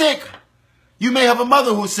with the sick. You may have a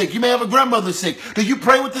mother who's sick. You may have a grandmother sick. Do you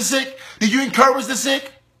pray with the sick? Do you encourage the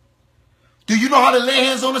sick? Do you know how to lay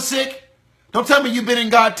hands on the sick? Don't tell me you've been in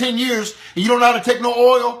God 10 years and you don't know how to take no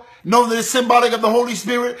oil. Know that it's symbolic of the Holy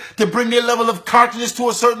Spirit to bring their level of consciousness to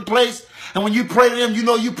a certain place. And when you pray to them, you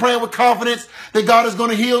know you're praying with confidence that God is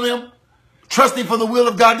going to heal them. Trusting for the will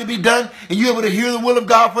of God to be done. And you're able to hear the will of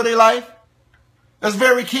God for their life. That's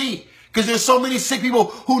very key. Because there's so many sick people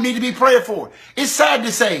who need to be prayed for. It's sad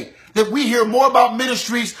to say that we hear more about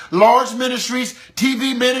ministries, large ministries,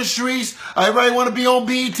 TV ministries. Everybody want to be on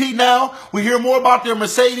BET now. We hear more about their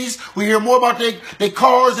Mercedes. We hear more about their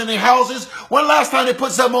cars and their houses. When last time they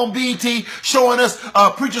put something on BET showing us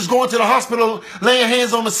preachers going to the hospital laying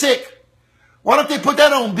hands on the sick? Why don't they put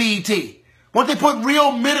that on BET? Why don't they put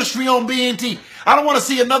real ministry on BET? I don't want to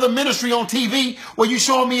see another ministry on TV where you're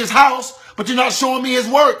showing me his house, but you're not showing me his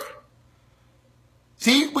work.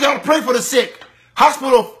 See, we got to pray for the sick.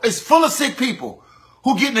 Hospital is full of sick people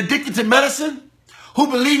who getting addicted to medicine, who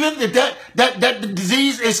believing that the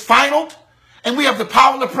disease is final, and we have the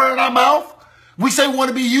power of prayer in our mouth. We say we want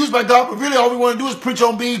to be used by God, but really all we want to do is preach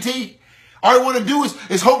on BET. All we want to do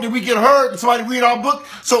is hope that we get heard and somebody read our book.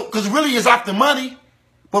 So, because really it's after money,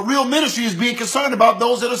 but real ministry is being concerned about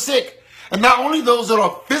those that are sick. And not only those that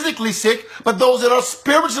are physically sick, but those that are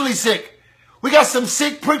spiritually sick. We got some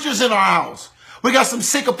sick preachers in our house. We got some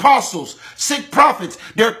sick apostles, sick prophets.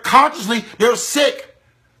 They're sick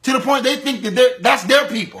to the point they think that that's their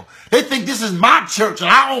people. They think this is my church and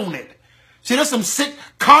I own it. See, there's some sick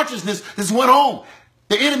consciousness that's went on.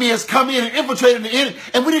 The enemy has come in and infiltrated the enemy.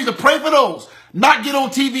 And we need to pray for those. Not get on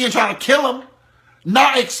TV and try to kill them.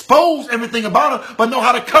 Not expose everything about them, but know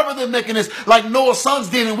how to cover their nakedness like Noah's sons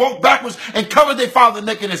did and walk backwards and cover their father's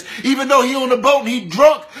nakedness. Even though he on the boat and he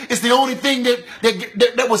drunk, it's the only thing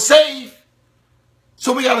that was saved.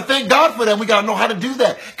 So we got to thank God for that. We got to know how to do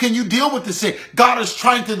that. Can you deal with the sick? God is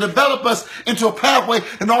trying to develop us into a pathway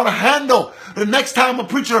in order to handle the next time a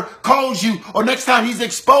preacher calls you or next time he's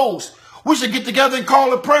exposed. We should get together and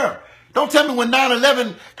call a prayer. Don't tell me when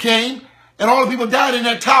 9/11 came and all the people died in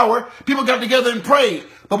that tower, people got together and prayed.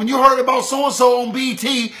 But when you heard about so-and-so on BET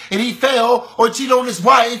and he fell or cheated on his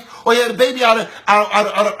wife or he had a baby out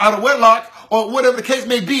of wedlock or whatever the case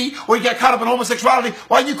may be, or he got caught up in homosexuality,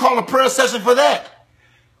 why you call a prayer session for that?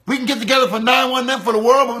 We can get together for 911 for the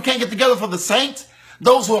world, but we can't get together for the saints,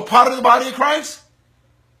 those who are part of the body of Christ.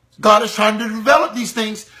 God is trying to develop these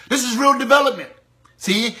things. This is real development.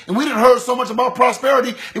 See, and we didn't heard so much about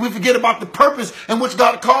prosperity, and we forget about the purpose in which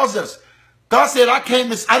God calls us. God said, I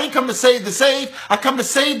didn't come to save the saved. I come to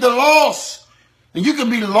save the lost. And you can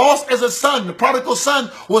be lost as a son. The prodigal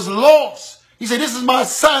son was lost. He said, this is my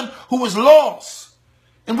son who was lost.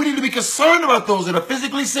 And we need to be concerned about those that are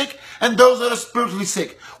physically sick and those that are spiritually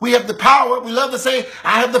sick. We have the power. We love to say,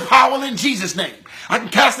 I have the power in Jesus' name. I can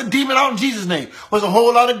cast a demon out in Jesus' name. There's a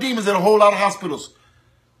whole lot of demons in a whole lot of hospitals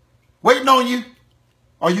waiting on you.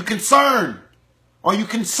 Are you concerned? Are you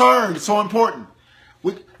concerned? It's so important.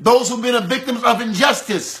 With those who've been victims of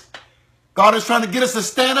injustice, God is trying to get us to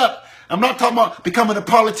stand up. I'm not talking about becoming a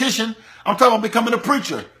politician. I'm talking about becoming a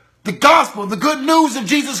preacher. The gospel, the good news of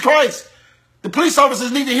Jesus Christ. The police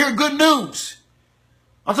officers need to hear good news.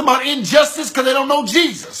 I'm talking about injustice because they don't know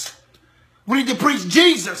Jesus. We need to preach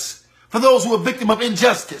Jesus for those who are victims of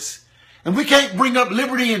injustice. And we can't bring up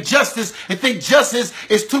liberty and justice and think justice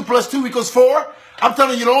is 2 + 2 = 4. I'm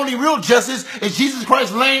telling you, the only real justice is Jesus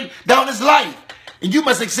Christ laying down his life. And you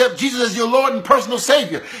must accept Jesus as your Lord and personal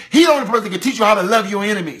Savior. He's the only person that can teach you how to love your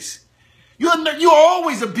enemies. You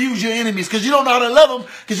always abuse your enemies because you don't know how to love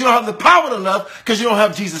them, because you don't have the power to love, because you don't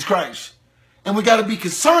have Jesus Christ. And we got to be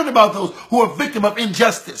concerned about those who are victims of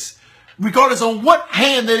injustice. Regardless on what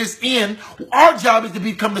hand that is in, our job is to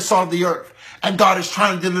become the salt of the earth. And God is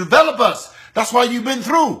trying to develop us. That's why you've been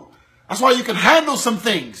through. That's why you can handle some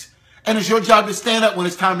things. And it's your job to stand up when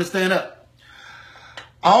it's time to stand up.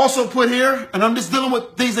 I also put here, and I'm just dealing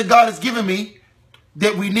with things that God has given me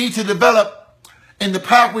that we need to develop in the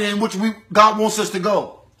pathway in which God wants us to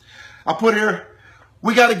go. I put here,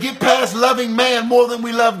 we got to get past loving man more than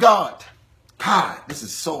we love God. God, this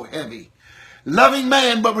is so heavy. Loving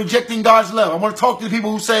man, but rejecting God's love. I want to talk to the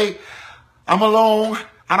people who say, I'm alone.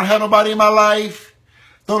 I don't have nobody in my life.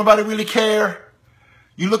 Don't nobody really care.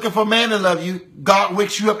 You're looking for a man to love you. God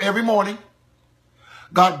wakes you up every morning.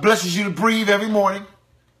 God blesses you to breathe every morning.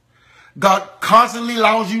 God constantly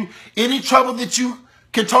allows you any trouble that you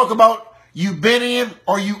can talk about you've been in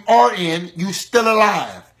or you are in, you're still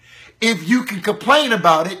alive. If you can complain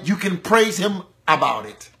about it, you can praise him about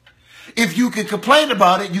it. If you can complain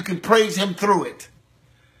about it, you can praise him through it.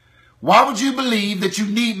 Why would you believe that you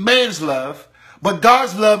need man's love, but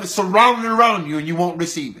God's love is surrounding around you and you won't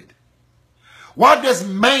receive it? Why does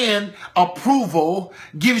man approval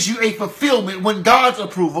gives you a fulfillment when God's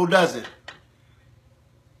approval doesn't?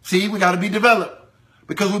 See, we got to be developed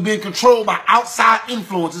because we're being controlled by outside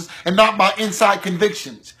influences and not by inside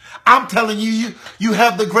convictions. I'm telling you, you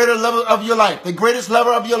have the greater lover of your life. The greatest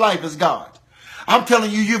lover of your life is God. I'm telling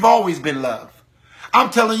you, you've always been loved. I'm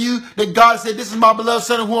telling you that God said, this is my beloved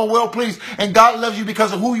son in whom I'm well pleased. And God loves you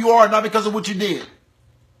because of who you are, not because of what you did.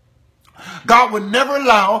 God would never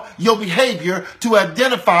allow your behavior to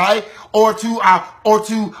identify or to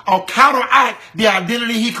counteract the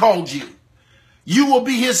identity he called you. You will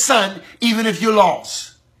be his son even if you're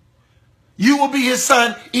lost. You will be his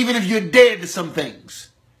son even if you're dead to some things.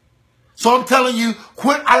 So I'm telling you,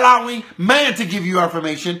 quit allowing man to give you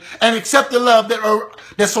affirmation and accept the love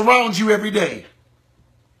that surrounds you every day.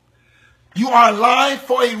 You are alive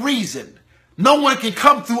for a reason. No one can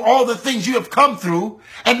come through all the things you have come through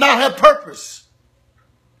and not have purpose.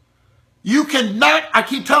 You cannot, I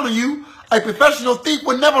keep telling you, a professional thief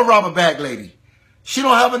would never rob a bag lady. She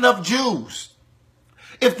don't have enough jewels.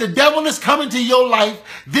 If the devil is coming to your life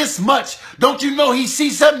this much, don't you know he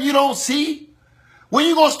sees something you don't see? When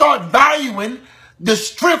you going to start valuing the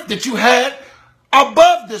strength that you had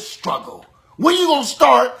above the struggle? When you going to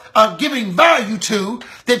start giving value to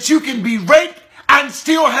that you can be raped and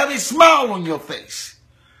still have a smile on your face?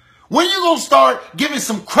 When you going to start giving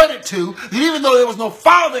some credit to that even though there was no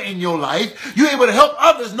father in your life, you're able to help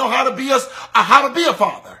others know how to be a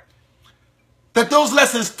father? That those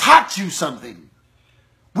lessons taught you something.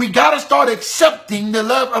 We got to start accepting the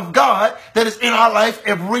love of God that is in our life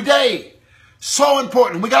every day. So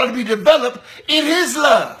important. We got to be developed in his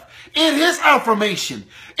love, in his affirmation,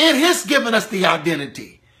 in his giving us the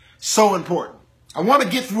identity. So important. I want to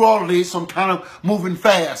get through all of these, so I'm kind of moving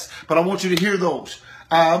fast, but I want you to hear those.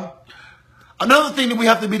 Another thing that we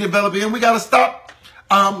have to be developing, we got to stop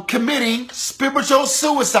committing spiritual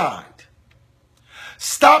suicide.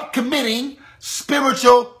 Stop committing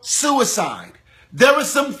spiritual suicide. There are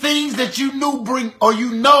some things that you knew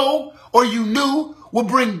will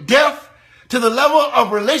bring death to the level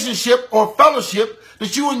of relationship or fellowship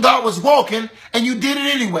that you and God was walking, and you did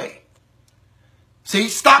it anyway. See,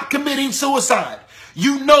 stop committing suicide.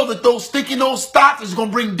 You know that those thoughts is going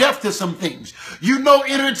to bring death to some things. You know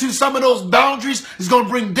entering into some of those boundaries is going to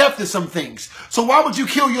bring death to some things. So why would you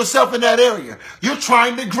kill yourself in that area? You're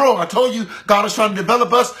trying to grow. I told you God is trying to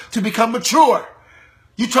develop us to become mature.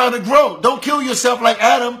 You're trying to grow. Don't kill yourself like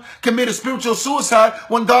Adam committed spiritual suicide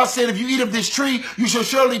when God said, if you eat of this tree, you shall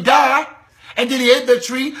surely die. And then he ate that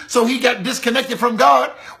tree, so he got disconnected from God.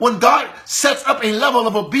 When God sets up a level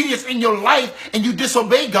of obedience in your life and you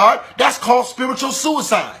disobey God, that's called spiritual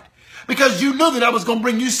suicide. Because you knew that was going to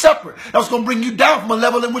bring you separate. That was going to bring you down from a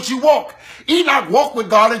level in which you walk. Enoch walked with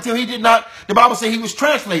God until he did not, the Bible says he was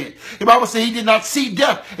translated. The Bible says he did not see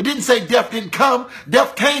death. It didn't say death didn't come.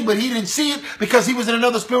 Death came, but he didn't see it because he was in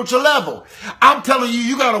another spiritual level. I'm telling you,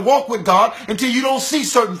 you got to walk with God until you don't see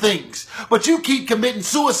certain things. But you keep committing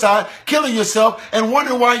suicide, killing yourself, and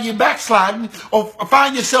wondering why you're backsliding, or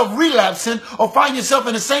find yourself relapsing, or find yourself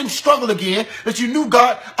in the same struggle again that you knew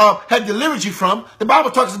God had delivered you from. The Bible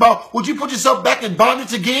talks about, would you put yourself back in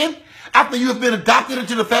bondage again after you have been adopted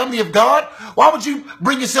into the family of God? Why would you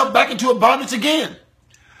bring yourself back into a bondage again?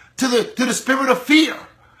 To the spirit of fear.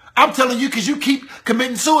 I'm telling you, because you keep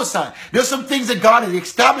committing suicide. There's some things that God has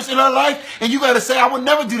established in our life, and you got to say, I will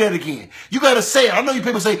never do that again. You got to say it. I know you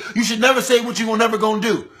people say, you should never say what you're never going to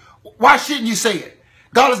do. Why shouldn't you say it?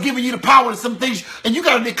 God has given you the power to some things, and you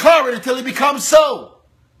got to declare it until it becomes so.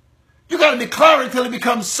 You got to declare it until it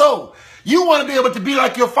becomes so. You want to be able to be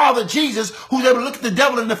like your father, Jesus, who's able to look at the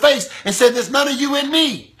devil in the face and say, there's none of you in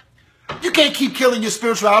me. You can't keep killing your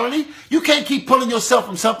spirituality. You can't keep pulling yourself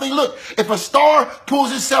from something. Look, if a star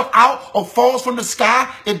pulls itself out or falls from the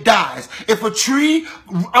sky, it dies. If a tree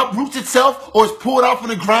uproots itself or is pulled out from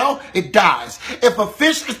the ground, it dies. If a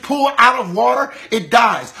fish is pulled out of water, it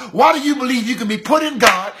dies. Why do you believe you can be put in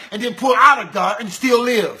God and then pulled out of God and still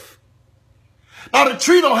live? Now, the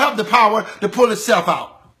tree don't have the power to pull itself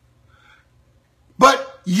out.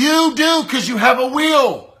 But you do, because you have a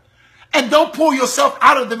will. And don't pull yourself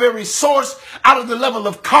out of the very source, out of the level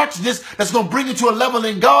of consciousness that's going to bring you to a level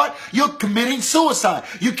in God. You're committing suicide.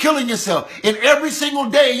 You're killing yourself. And every single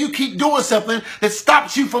day you keep doing something that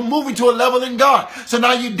stops you from moving to a level in God. So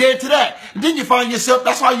now you're dead to that. And then you find yourself,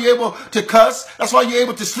 that's why you're able to cuss. That's why you're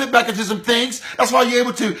able to slip back into some things. That's why you're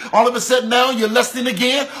able to, all of a sudden now you're lusting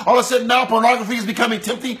again. All of a sudden now pornography is becoming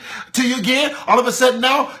tempting to you again. All of a sudden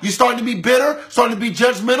now you're starting to be bitter, starting to be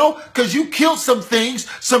judgmental, because you killed some things,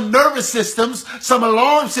 some nervous systems, some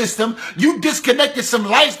alarm system. You disconnected some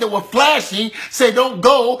lights that were flashing, say don't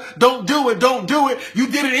go, don't do it, don't do it. You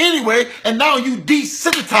did it anyway, and now you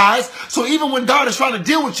desensitized. So even when God is trying to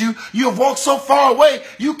deal with you, you have walked so far away,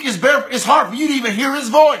 it's hard for you to even hear his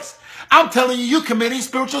voice. I'm telling you, you're committing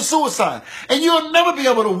spiritual suicide. And you'll never be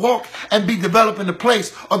able to walk and be developed in the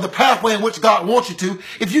place or the pathway in which God wants you to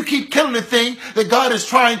if you keep killing the thing that God is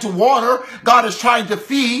trying to water, God is trying to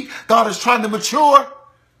feed, God is trying to mature.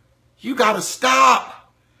 You got to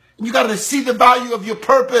stop. You got to see the value of your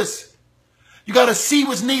purpose. You got to see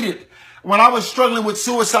what's needed. When I was struggling with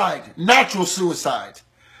suicide, natural suicide,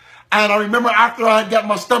 and I remember after I had got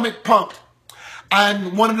my stomach pumped,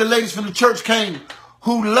 and one of the ladies from the church came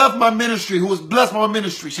who loved my ministry, who was blessed by my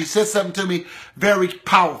ministry. She said something to me very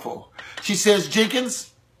powerful. She says,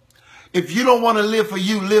 Jenkins, if you don't want to live for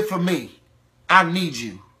you, live for me. I need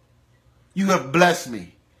you. You have blessed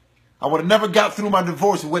me. I would have never got through my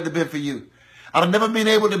divorce if it wouldn't have been for you. I'd have never been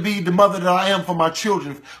able to be the mother that I am for my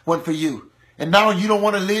children if it wasn't for you. And now you don't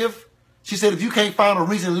want to live? She said, if you can't find a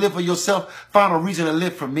reason to live for yourself, find a reason to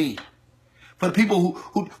live for me. For the people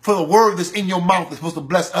for the word that's in your mouth that's supposed to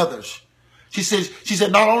bless others. She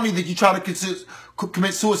said, not only did you try to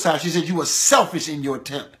commit suicide, she said you were selfish in your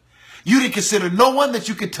attempt. You didn't consider no one that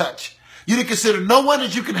you could touch. You didn't consider no one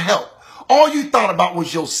that you could help. All you thought about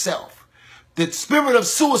was yourself. The spirit of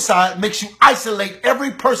suicide makes you isolate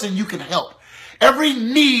every person you can help. Every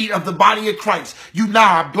need of the body of Christ. You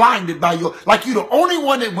now are blinded by like you're the only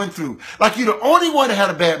one that went through. Like you're the only one that had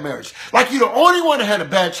a bad marriage. Like you're the only one that had a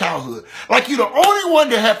bad childhood. Like you're the only one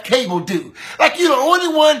that have cable due. Like you're the only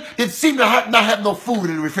one that seemed to not have no food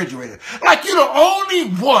in the refrigerator. Like you're the only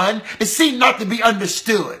one that seemed not to be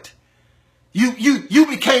understood. You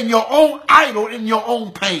became your own idol in your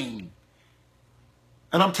own pain.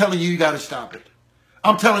 And I'm telling you, you got to stop it.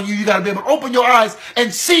 I'm telling you, you got to be able to open your eyes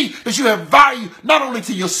and see that you have value not only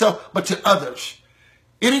to yourself, but to others.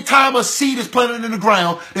 Anytime a seed is planted in the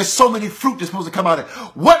ground, there's so many fruit that's supposed to come out of it.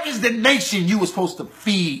 What is the nation you were supposed to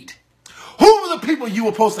feed? Who were the people you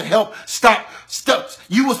were supposed to help stop?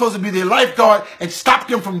 You were supposed to be their lifeguard and stop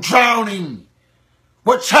them from drowning.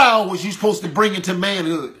 What child was you supposed to bring into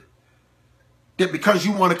manhood? That because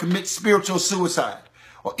you want to commit spiritual suicide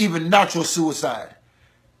or even natural suicide.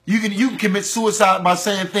 You can commit suicide by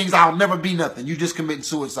saying things, I'll never be nothing. You just committed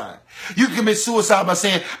suicide. You can commit suicide by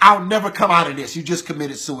saying, I'll never come out of this. You just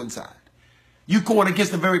committed suicide. You're going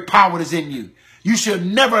against the very power that's in you. You should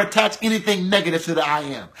never attach anything negative to the I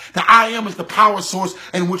am. The I am is the power source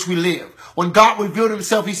in which we live. When God revealed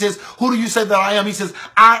himself, he says, who do you say that I am? He says,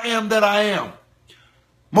 I am that I am.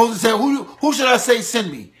 Moses said, who should I say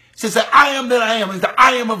send me? He says, I am that I am is the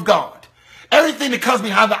I am of God. Everything that comes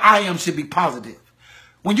behind the I am should be positive.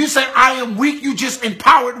 When you say I am weak, you just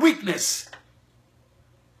empowered weakness.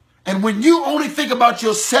 And when you only think about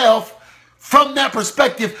yourself from that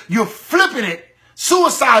perspective, you're flipping it.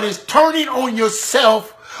 Suicide is turning on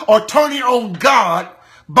yourself or turning on God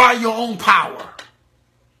by your own power.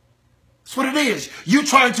 That's what it is. You're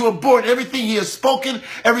trying to abort everything he has spoken,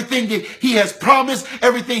 everything that he has promised,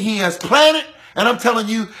 everything he has planted. And I'm telling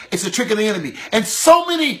you, it's a trick of the enemy. And so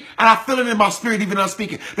many, and I feel it in my spirit even as I'm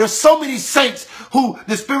speaking, there's so many saints who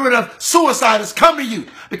the spirit of suicide has come to you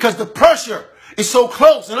because the pressure is so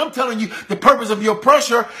close. And I'm telling you, the purpose of your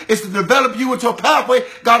pressure is to develop you into a pathway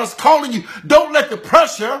God is calling you. Don't let the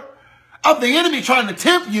pressure of the enemy trying to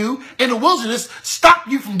tempt you in the wilderness stop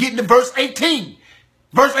you from getting to verse 18.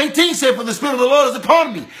 Verse 18 said, for the Spirit of the Lord is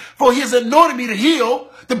upon me, for he has anointed me to heal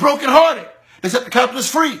the brokenhearted, to set the captives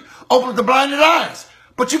free, open up the blinded eyes.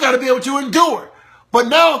 But you got to be able to endure. But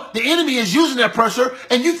now the enemy is using that pressure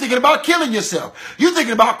and you're thinking about killing yourself. You're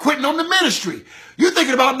thinking about quitting on the ministry. You're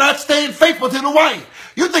thinking about not staying faithful to the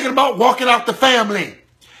wife. You're thinking about walking out the family.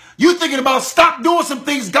 You're thinking about stop doing some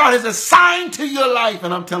things God has assigned to your life.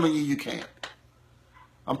 And I'm telling you, you can't.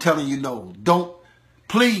 I'm telling you, no. Don't.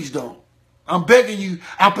 Please don't. I'm begging you.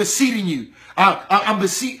 I'm beseeching you.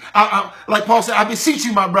 Like Paul said, I beseech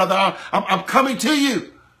you, my brother. I'm coming to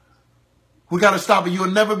you. We got to stop it. You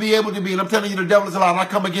will never be able to be. And I'm telling you, the devil is alive. I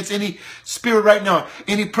come against any spirit right now,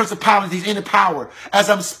 any principalities, any power. As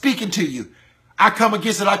I'm speaking to you, I come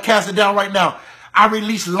against it. I cast it down right now. I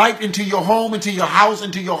release light into your home, into your house,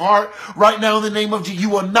 into your heart. Right now in the name of Jesus, you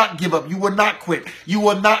will not give up. You will not quit. You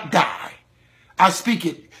will not die. I speak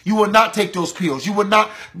it. You will not take those pills. You will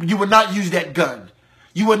not use that gun.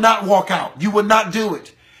 You will not walk out. You will not do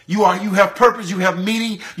it. You have purpose. You have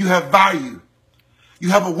meaning. You have value. You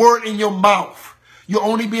have a word in your mouth. You're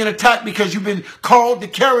only being attacked because you've been called to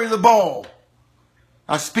carry the ball.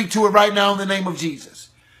 I speak to it right now in the name of Jesus.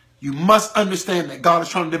 You must understand that God is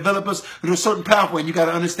trying to develop us through a certain pathway, and you got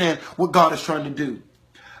to understand what God is trying to do.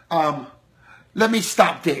 Let me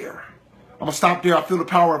stop there. I'm going to stop there. I feel the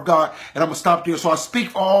power of God, and I'm going to stop there. So I speak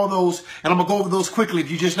for all those, and I'm going to go over those quickly. If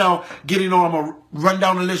you just now getting on, I'm going to run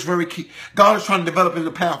down the list very key. God is trying to develop in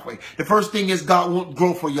the pathway. The first thing is God wants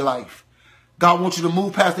growth for your life. God wants you to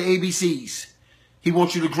move past the ABCs. He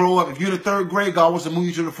wants you to grow up. If you're in the 3rd grade, God wants to move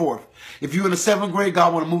you to the 4th. If you're in the 7th grade,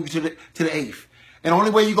 God wants to move you to the 8th. And the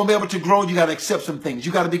only way you're going to be able to grow, you got to accept some things.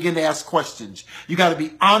 You got to begin to ask questions. You got to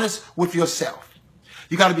be honest with yourself.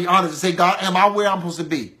 You got to be honest and say, God, am I where I'm supposed to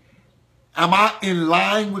be? Am I in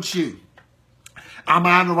line with you? Am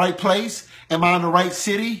I in the right place? Am I in the right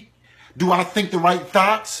city? Do I think the right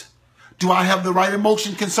thoughts? Do I have the right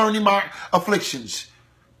emotion concerning my afflictions?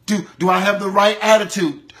 Do I have the right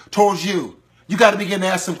attitude towards you? You got to begin to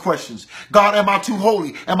ask some questions. God, am I too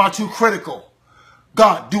holy? Am I too critical?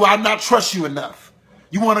 God, do I not trust you enough?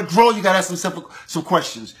 You want to grow, you got to ask some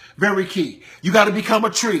questions. Very key. You got to become a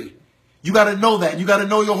tree. You got to know that. You got to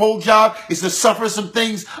know your whole job is to suffer some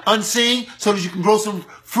things unseen so that you can grow some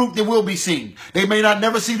fruit that will be seen. They may not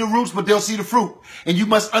never see the roots, but they'll see the fruit. And you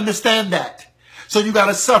must understand that. So you got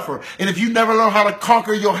to suffer. And if you never learn how to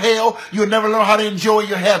conquer your hell, you'll never learn how to enjoy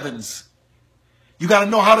your heavens. You got to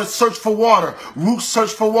know how to search for water. Roots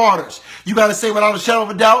search for waters. You got to say without a shadow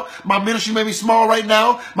of a doubt, my ministry may be small right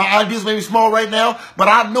now. My ideas may be small right now, but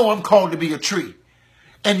I know I'm called to be a tree.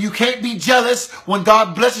 And you can't be jealous when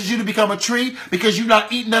God blesses you to become a tree because you're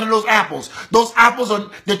not eating none of those apples. Those apples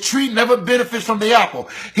the tree never benefits from the apple.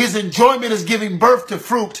 His enjoyment is giving birth to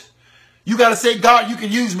fruit. You got to say, God, you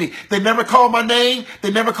can use me. They never call my name.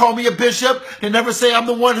 They never call me a bishop. They never say I'm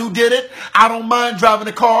the one who did it. I don't mind driving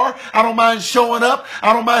the car. I don't mind showing up.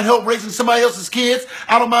 I don't mind help raising somebody else's kids.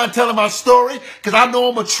 I don't mind telling my story because I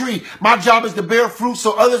know I'm a tree. My job is to bear fruit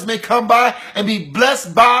so others may come by and be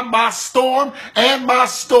blessed by my storm and my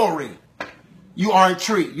story. You are a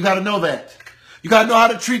tree. You got to know that. You got to know how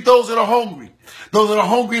to treat those that are hungry. Those that are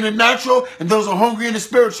hungry in the natural and those that are hungry in the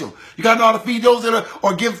spiritual. You got to know how to feed those that are,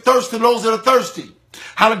 or give thirst to those that are thirsty.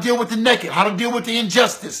 How to deal with the naked. How to deal with the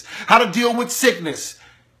injustice. How to deal with sickness.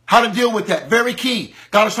 How to deal with that. Very key.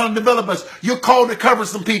 God is trying to develop us. You're called to cover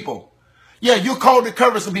some people. Yeah, you're called to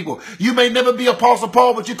cover some people. You may never be Apostle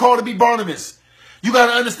Paul, but you're called to be Barnabas. You got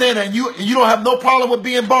to understand that. And you don't have no problem with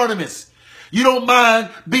being Barnabas. You don't mind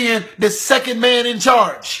being the second man in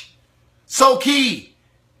charge. So key.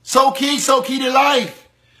 So key to life.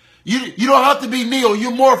 You don't have to be Neo.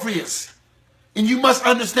 You're Morpheus. And you must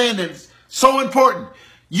understand that. It's so important.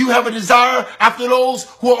 You have a desire after those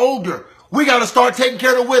who are older. We got to start taking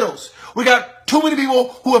care of the widows. We got too many people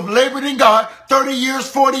who have labored in God 30 years,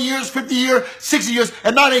 40 years, 50 years, 60 years,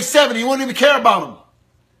 and now they're 70. We don't even care about them.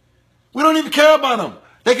 We don't even care about them.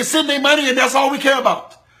 They can send their money and that's all we care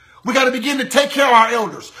about. We got to begin to take care of our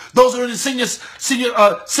elders. Those are in the senior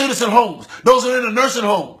citizen homes. Those are in the nursing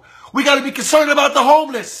home. We got to be concerned about the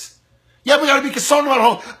homeless. Yeah, we got to be concerned about the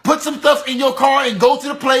home. Put some stuff in your car and go to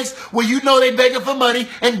the place where you know they're begging for money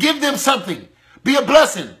and give them something. Be a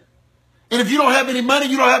blessing. And if you don't have any money,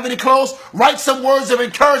 you don't have any clothes, write some words of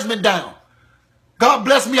encouragement down. God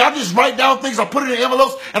bless me. I just write down things. I put it in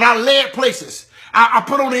envelopes and I lay it places. I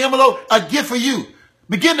put on the envelope a gift for you.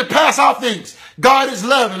 Begin to pass out things. God is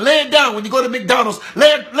love. And lay it down when you go to McDonald's.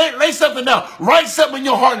 Lay something down. Write something in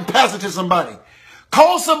your heart and pass it to somebody.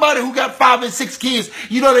 Call somebody who got 5 and 6 kids.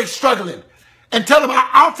 You know they're struggling. And tell them,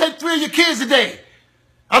 I'll take 3 of your kids today.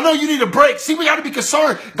 I know you need a break. See, we got to be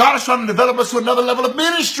concerned. God is trying to develop us to another level of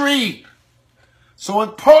ministry. So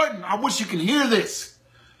important. I wish you can hear this.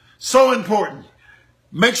 So important.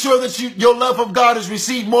 Make sure that your love of God is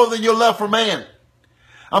received more than your love for man.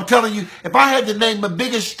 I'm telling you, if I had to name the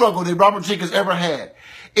biggest struggle that Robert Jenkins ever had,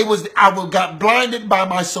 it was I got blinded by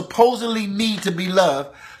my supposedly need to be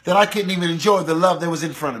loved that I couldn't even enjoy the love that was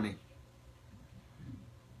in front of me.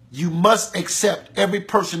 You must accept every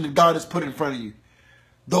person that God has put in front of you.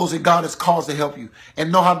 Those that God has caused to help you.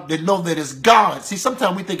 And know that it's God. See,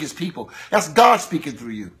 sometimes we think it's people. That's God speaking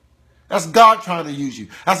through you. That's God trying to use you.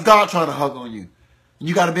 That's God trying to hug on you. And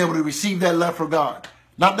you got to be able to receive that love from God.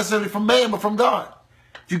 Not necessarily from man, but from God.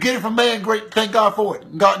 If you get it from man, great. Thank God for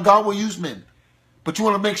it. God will use men. But you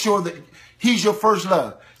want to make sure that he's your first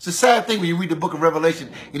love. It's a sad thing when you read the book of Revelation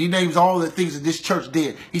and he names all the things that this church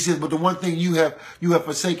did. He says, but the one thing you have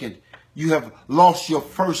forsaken, you have lost your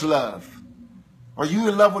first love. Are you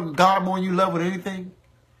in love with God more than you love with anything?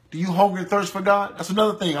 Do you hunger and thirst for God? That's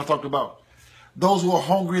another thing I talked about. Those who are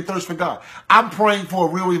hungry and thirst for God. I'm praying for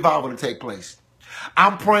a real revival to take place.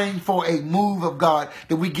 I'm praying for a move of God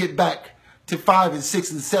that we get back to 5 and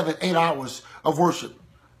 6 and 7, 8 hours of worship.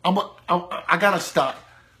 I got to stop.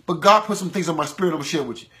 But God put some things on my spirit I'm going to share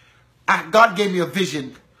with you. God gave me a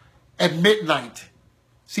vision at midnight.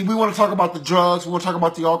 See, we want to talk about the drugs. We want to talk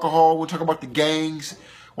about the alcohol. We want to talk about the gangs. We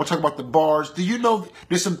want to talk about the bars. Do you know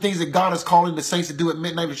there's some things that God is calling the saints to do at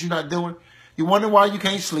midnight that you're not doing? You wonder why you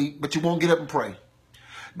can't sleep, but you won't get up and pray.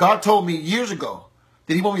 God told me years ago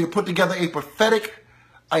that he wanted me to put together a prophetic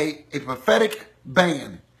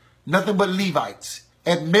band, nothing but Levites.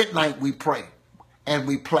 At midnight we pray and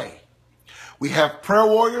we play. We have prayer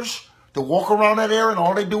warriors that walk around that area and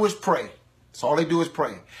all they do is pray. That's all they do is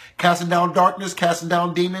pray. Casting down darkness, casting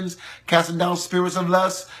down demons, casting down spirits of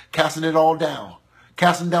lust, casting it all down.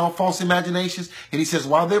 Casting down false imaginations. And he says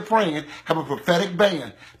while they're praying, have a prophetic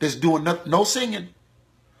band that's doing no singing.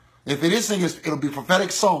 If it is singing, it'll be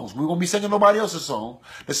prophetic songs. We won't be singing nobody else's song.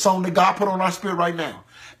 The song that God put on our spirit right now.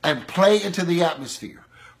 And play into the atmosphere.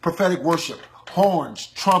 Prophetic worship. Horns,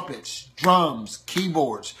 trumpets, drums,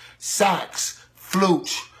 keyboards, sax,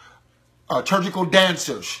 flutes, liturgical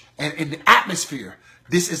dancers. And in the atmosphere,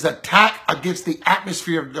 this is an attack against the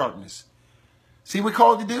atmosphere of darkness. See, we're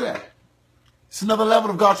called to do that. It's another level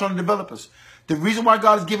of God trying to develop us. The reason why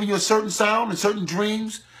God is giving you a certain sound and certain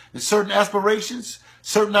dreams and certain aspirations,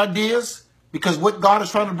 certain ideas, because what God is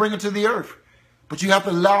trying to bring into the earth. But you have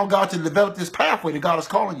to allow God to develop this pathway that God is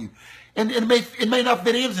calling you. And it may not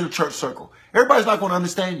fit into the church circle. Everybody's not going to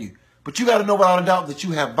understand you. But you got to know without a doubt that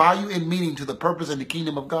you have value and meaning to the purpose and the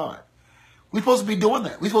kingdom of God. We're supposed to be doing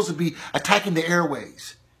that. We're supposed to be attacking the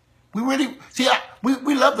airways. We really, see,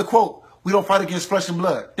 we love the quote, we don't fight against flesh and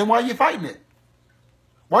blood. Then why are you fighting it?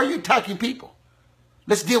 Why are you attacking people?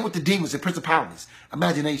 Let's deal with the demons and principalities,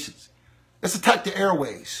 imaginations. Let's attack the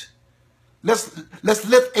airways. Let's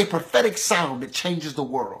lift a prophetic sound that changes the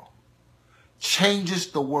world.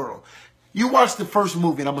 Changes the world. You watched the first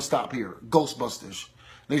movie, and I'm going to stop here, Ghostbusters.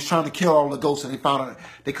 They was trying to kill all the ghosts, and they found out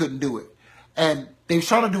they couldn't do it. And they was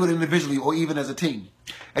trying to do it individually or even as a team.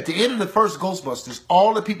 At the end of the first Ghostbusters,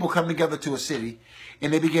 all the people come together to a city,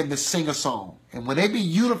 and they begin to sing a song. And when they be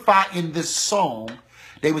unified in this song,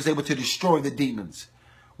 they was able to destroy the demons.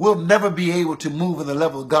 We'll never be able to move in the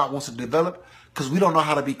level God wants to develop because we don't know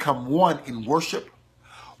how to become one in worship,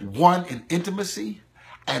 one in intimacy,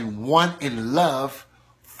 and one in love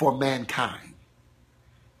for mankind.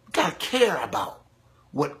 We got to care about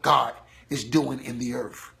what God is doing in the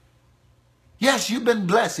earth. Yes, you've been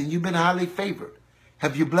blessed and you've been highly favored.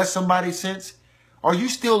 Have you blessed somebody since? Are you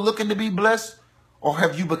still looking to be blessed, or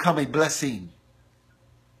have you become a blessing?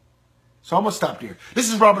 So I'm going to stop there.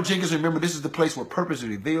 This is Robert Jenkins. Remember, this is the place where purpose is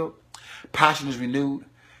revealed, passion is renewed,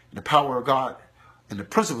 and the power of God and the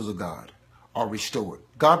principles of God are restored.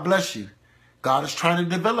 God bless you. God is trying to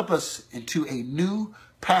develop us into a new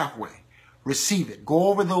pathway. Receive it. Go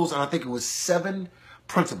over those, and I think it was 7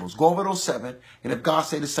 principles. Go over those 7, and if God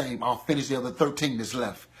say the same, I'll finish the other 13 that's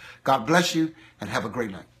left. God bless you, and have a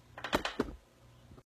great night.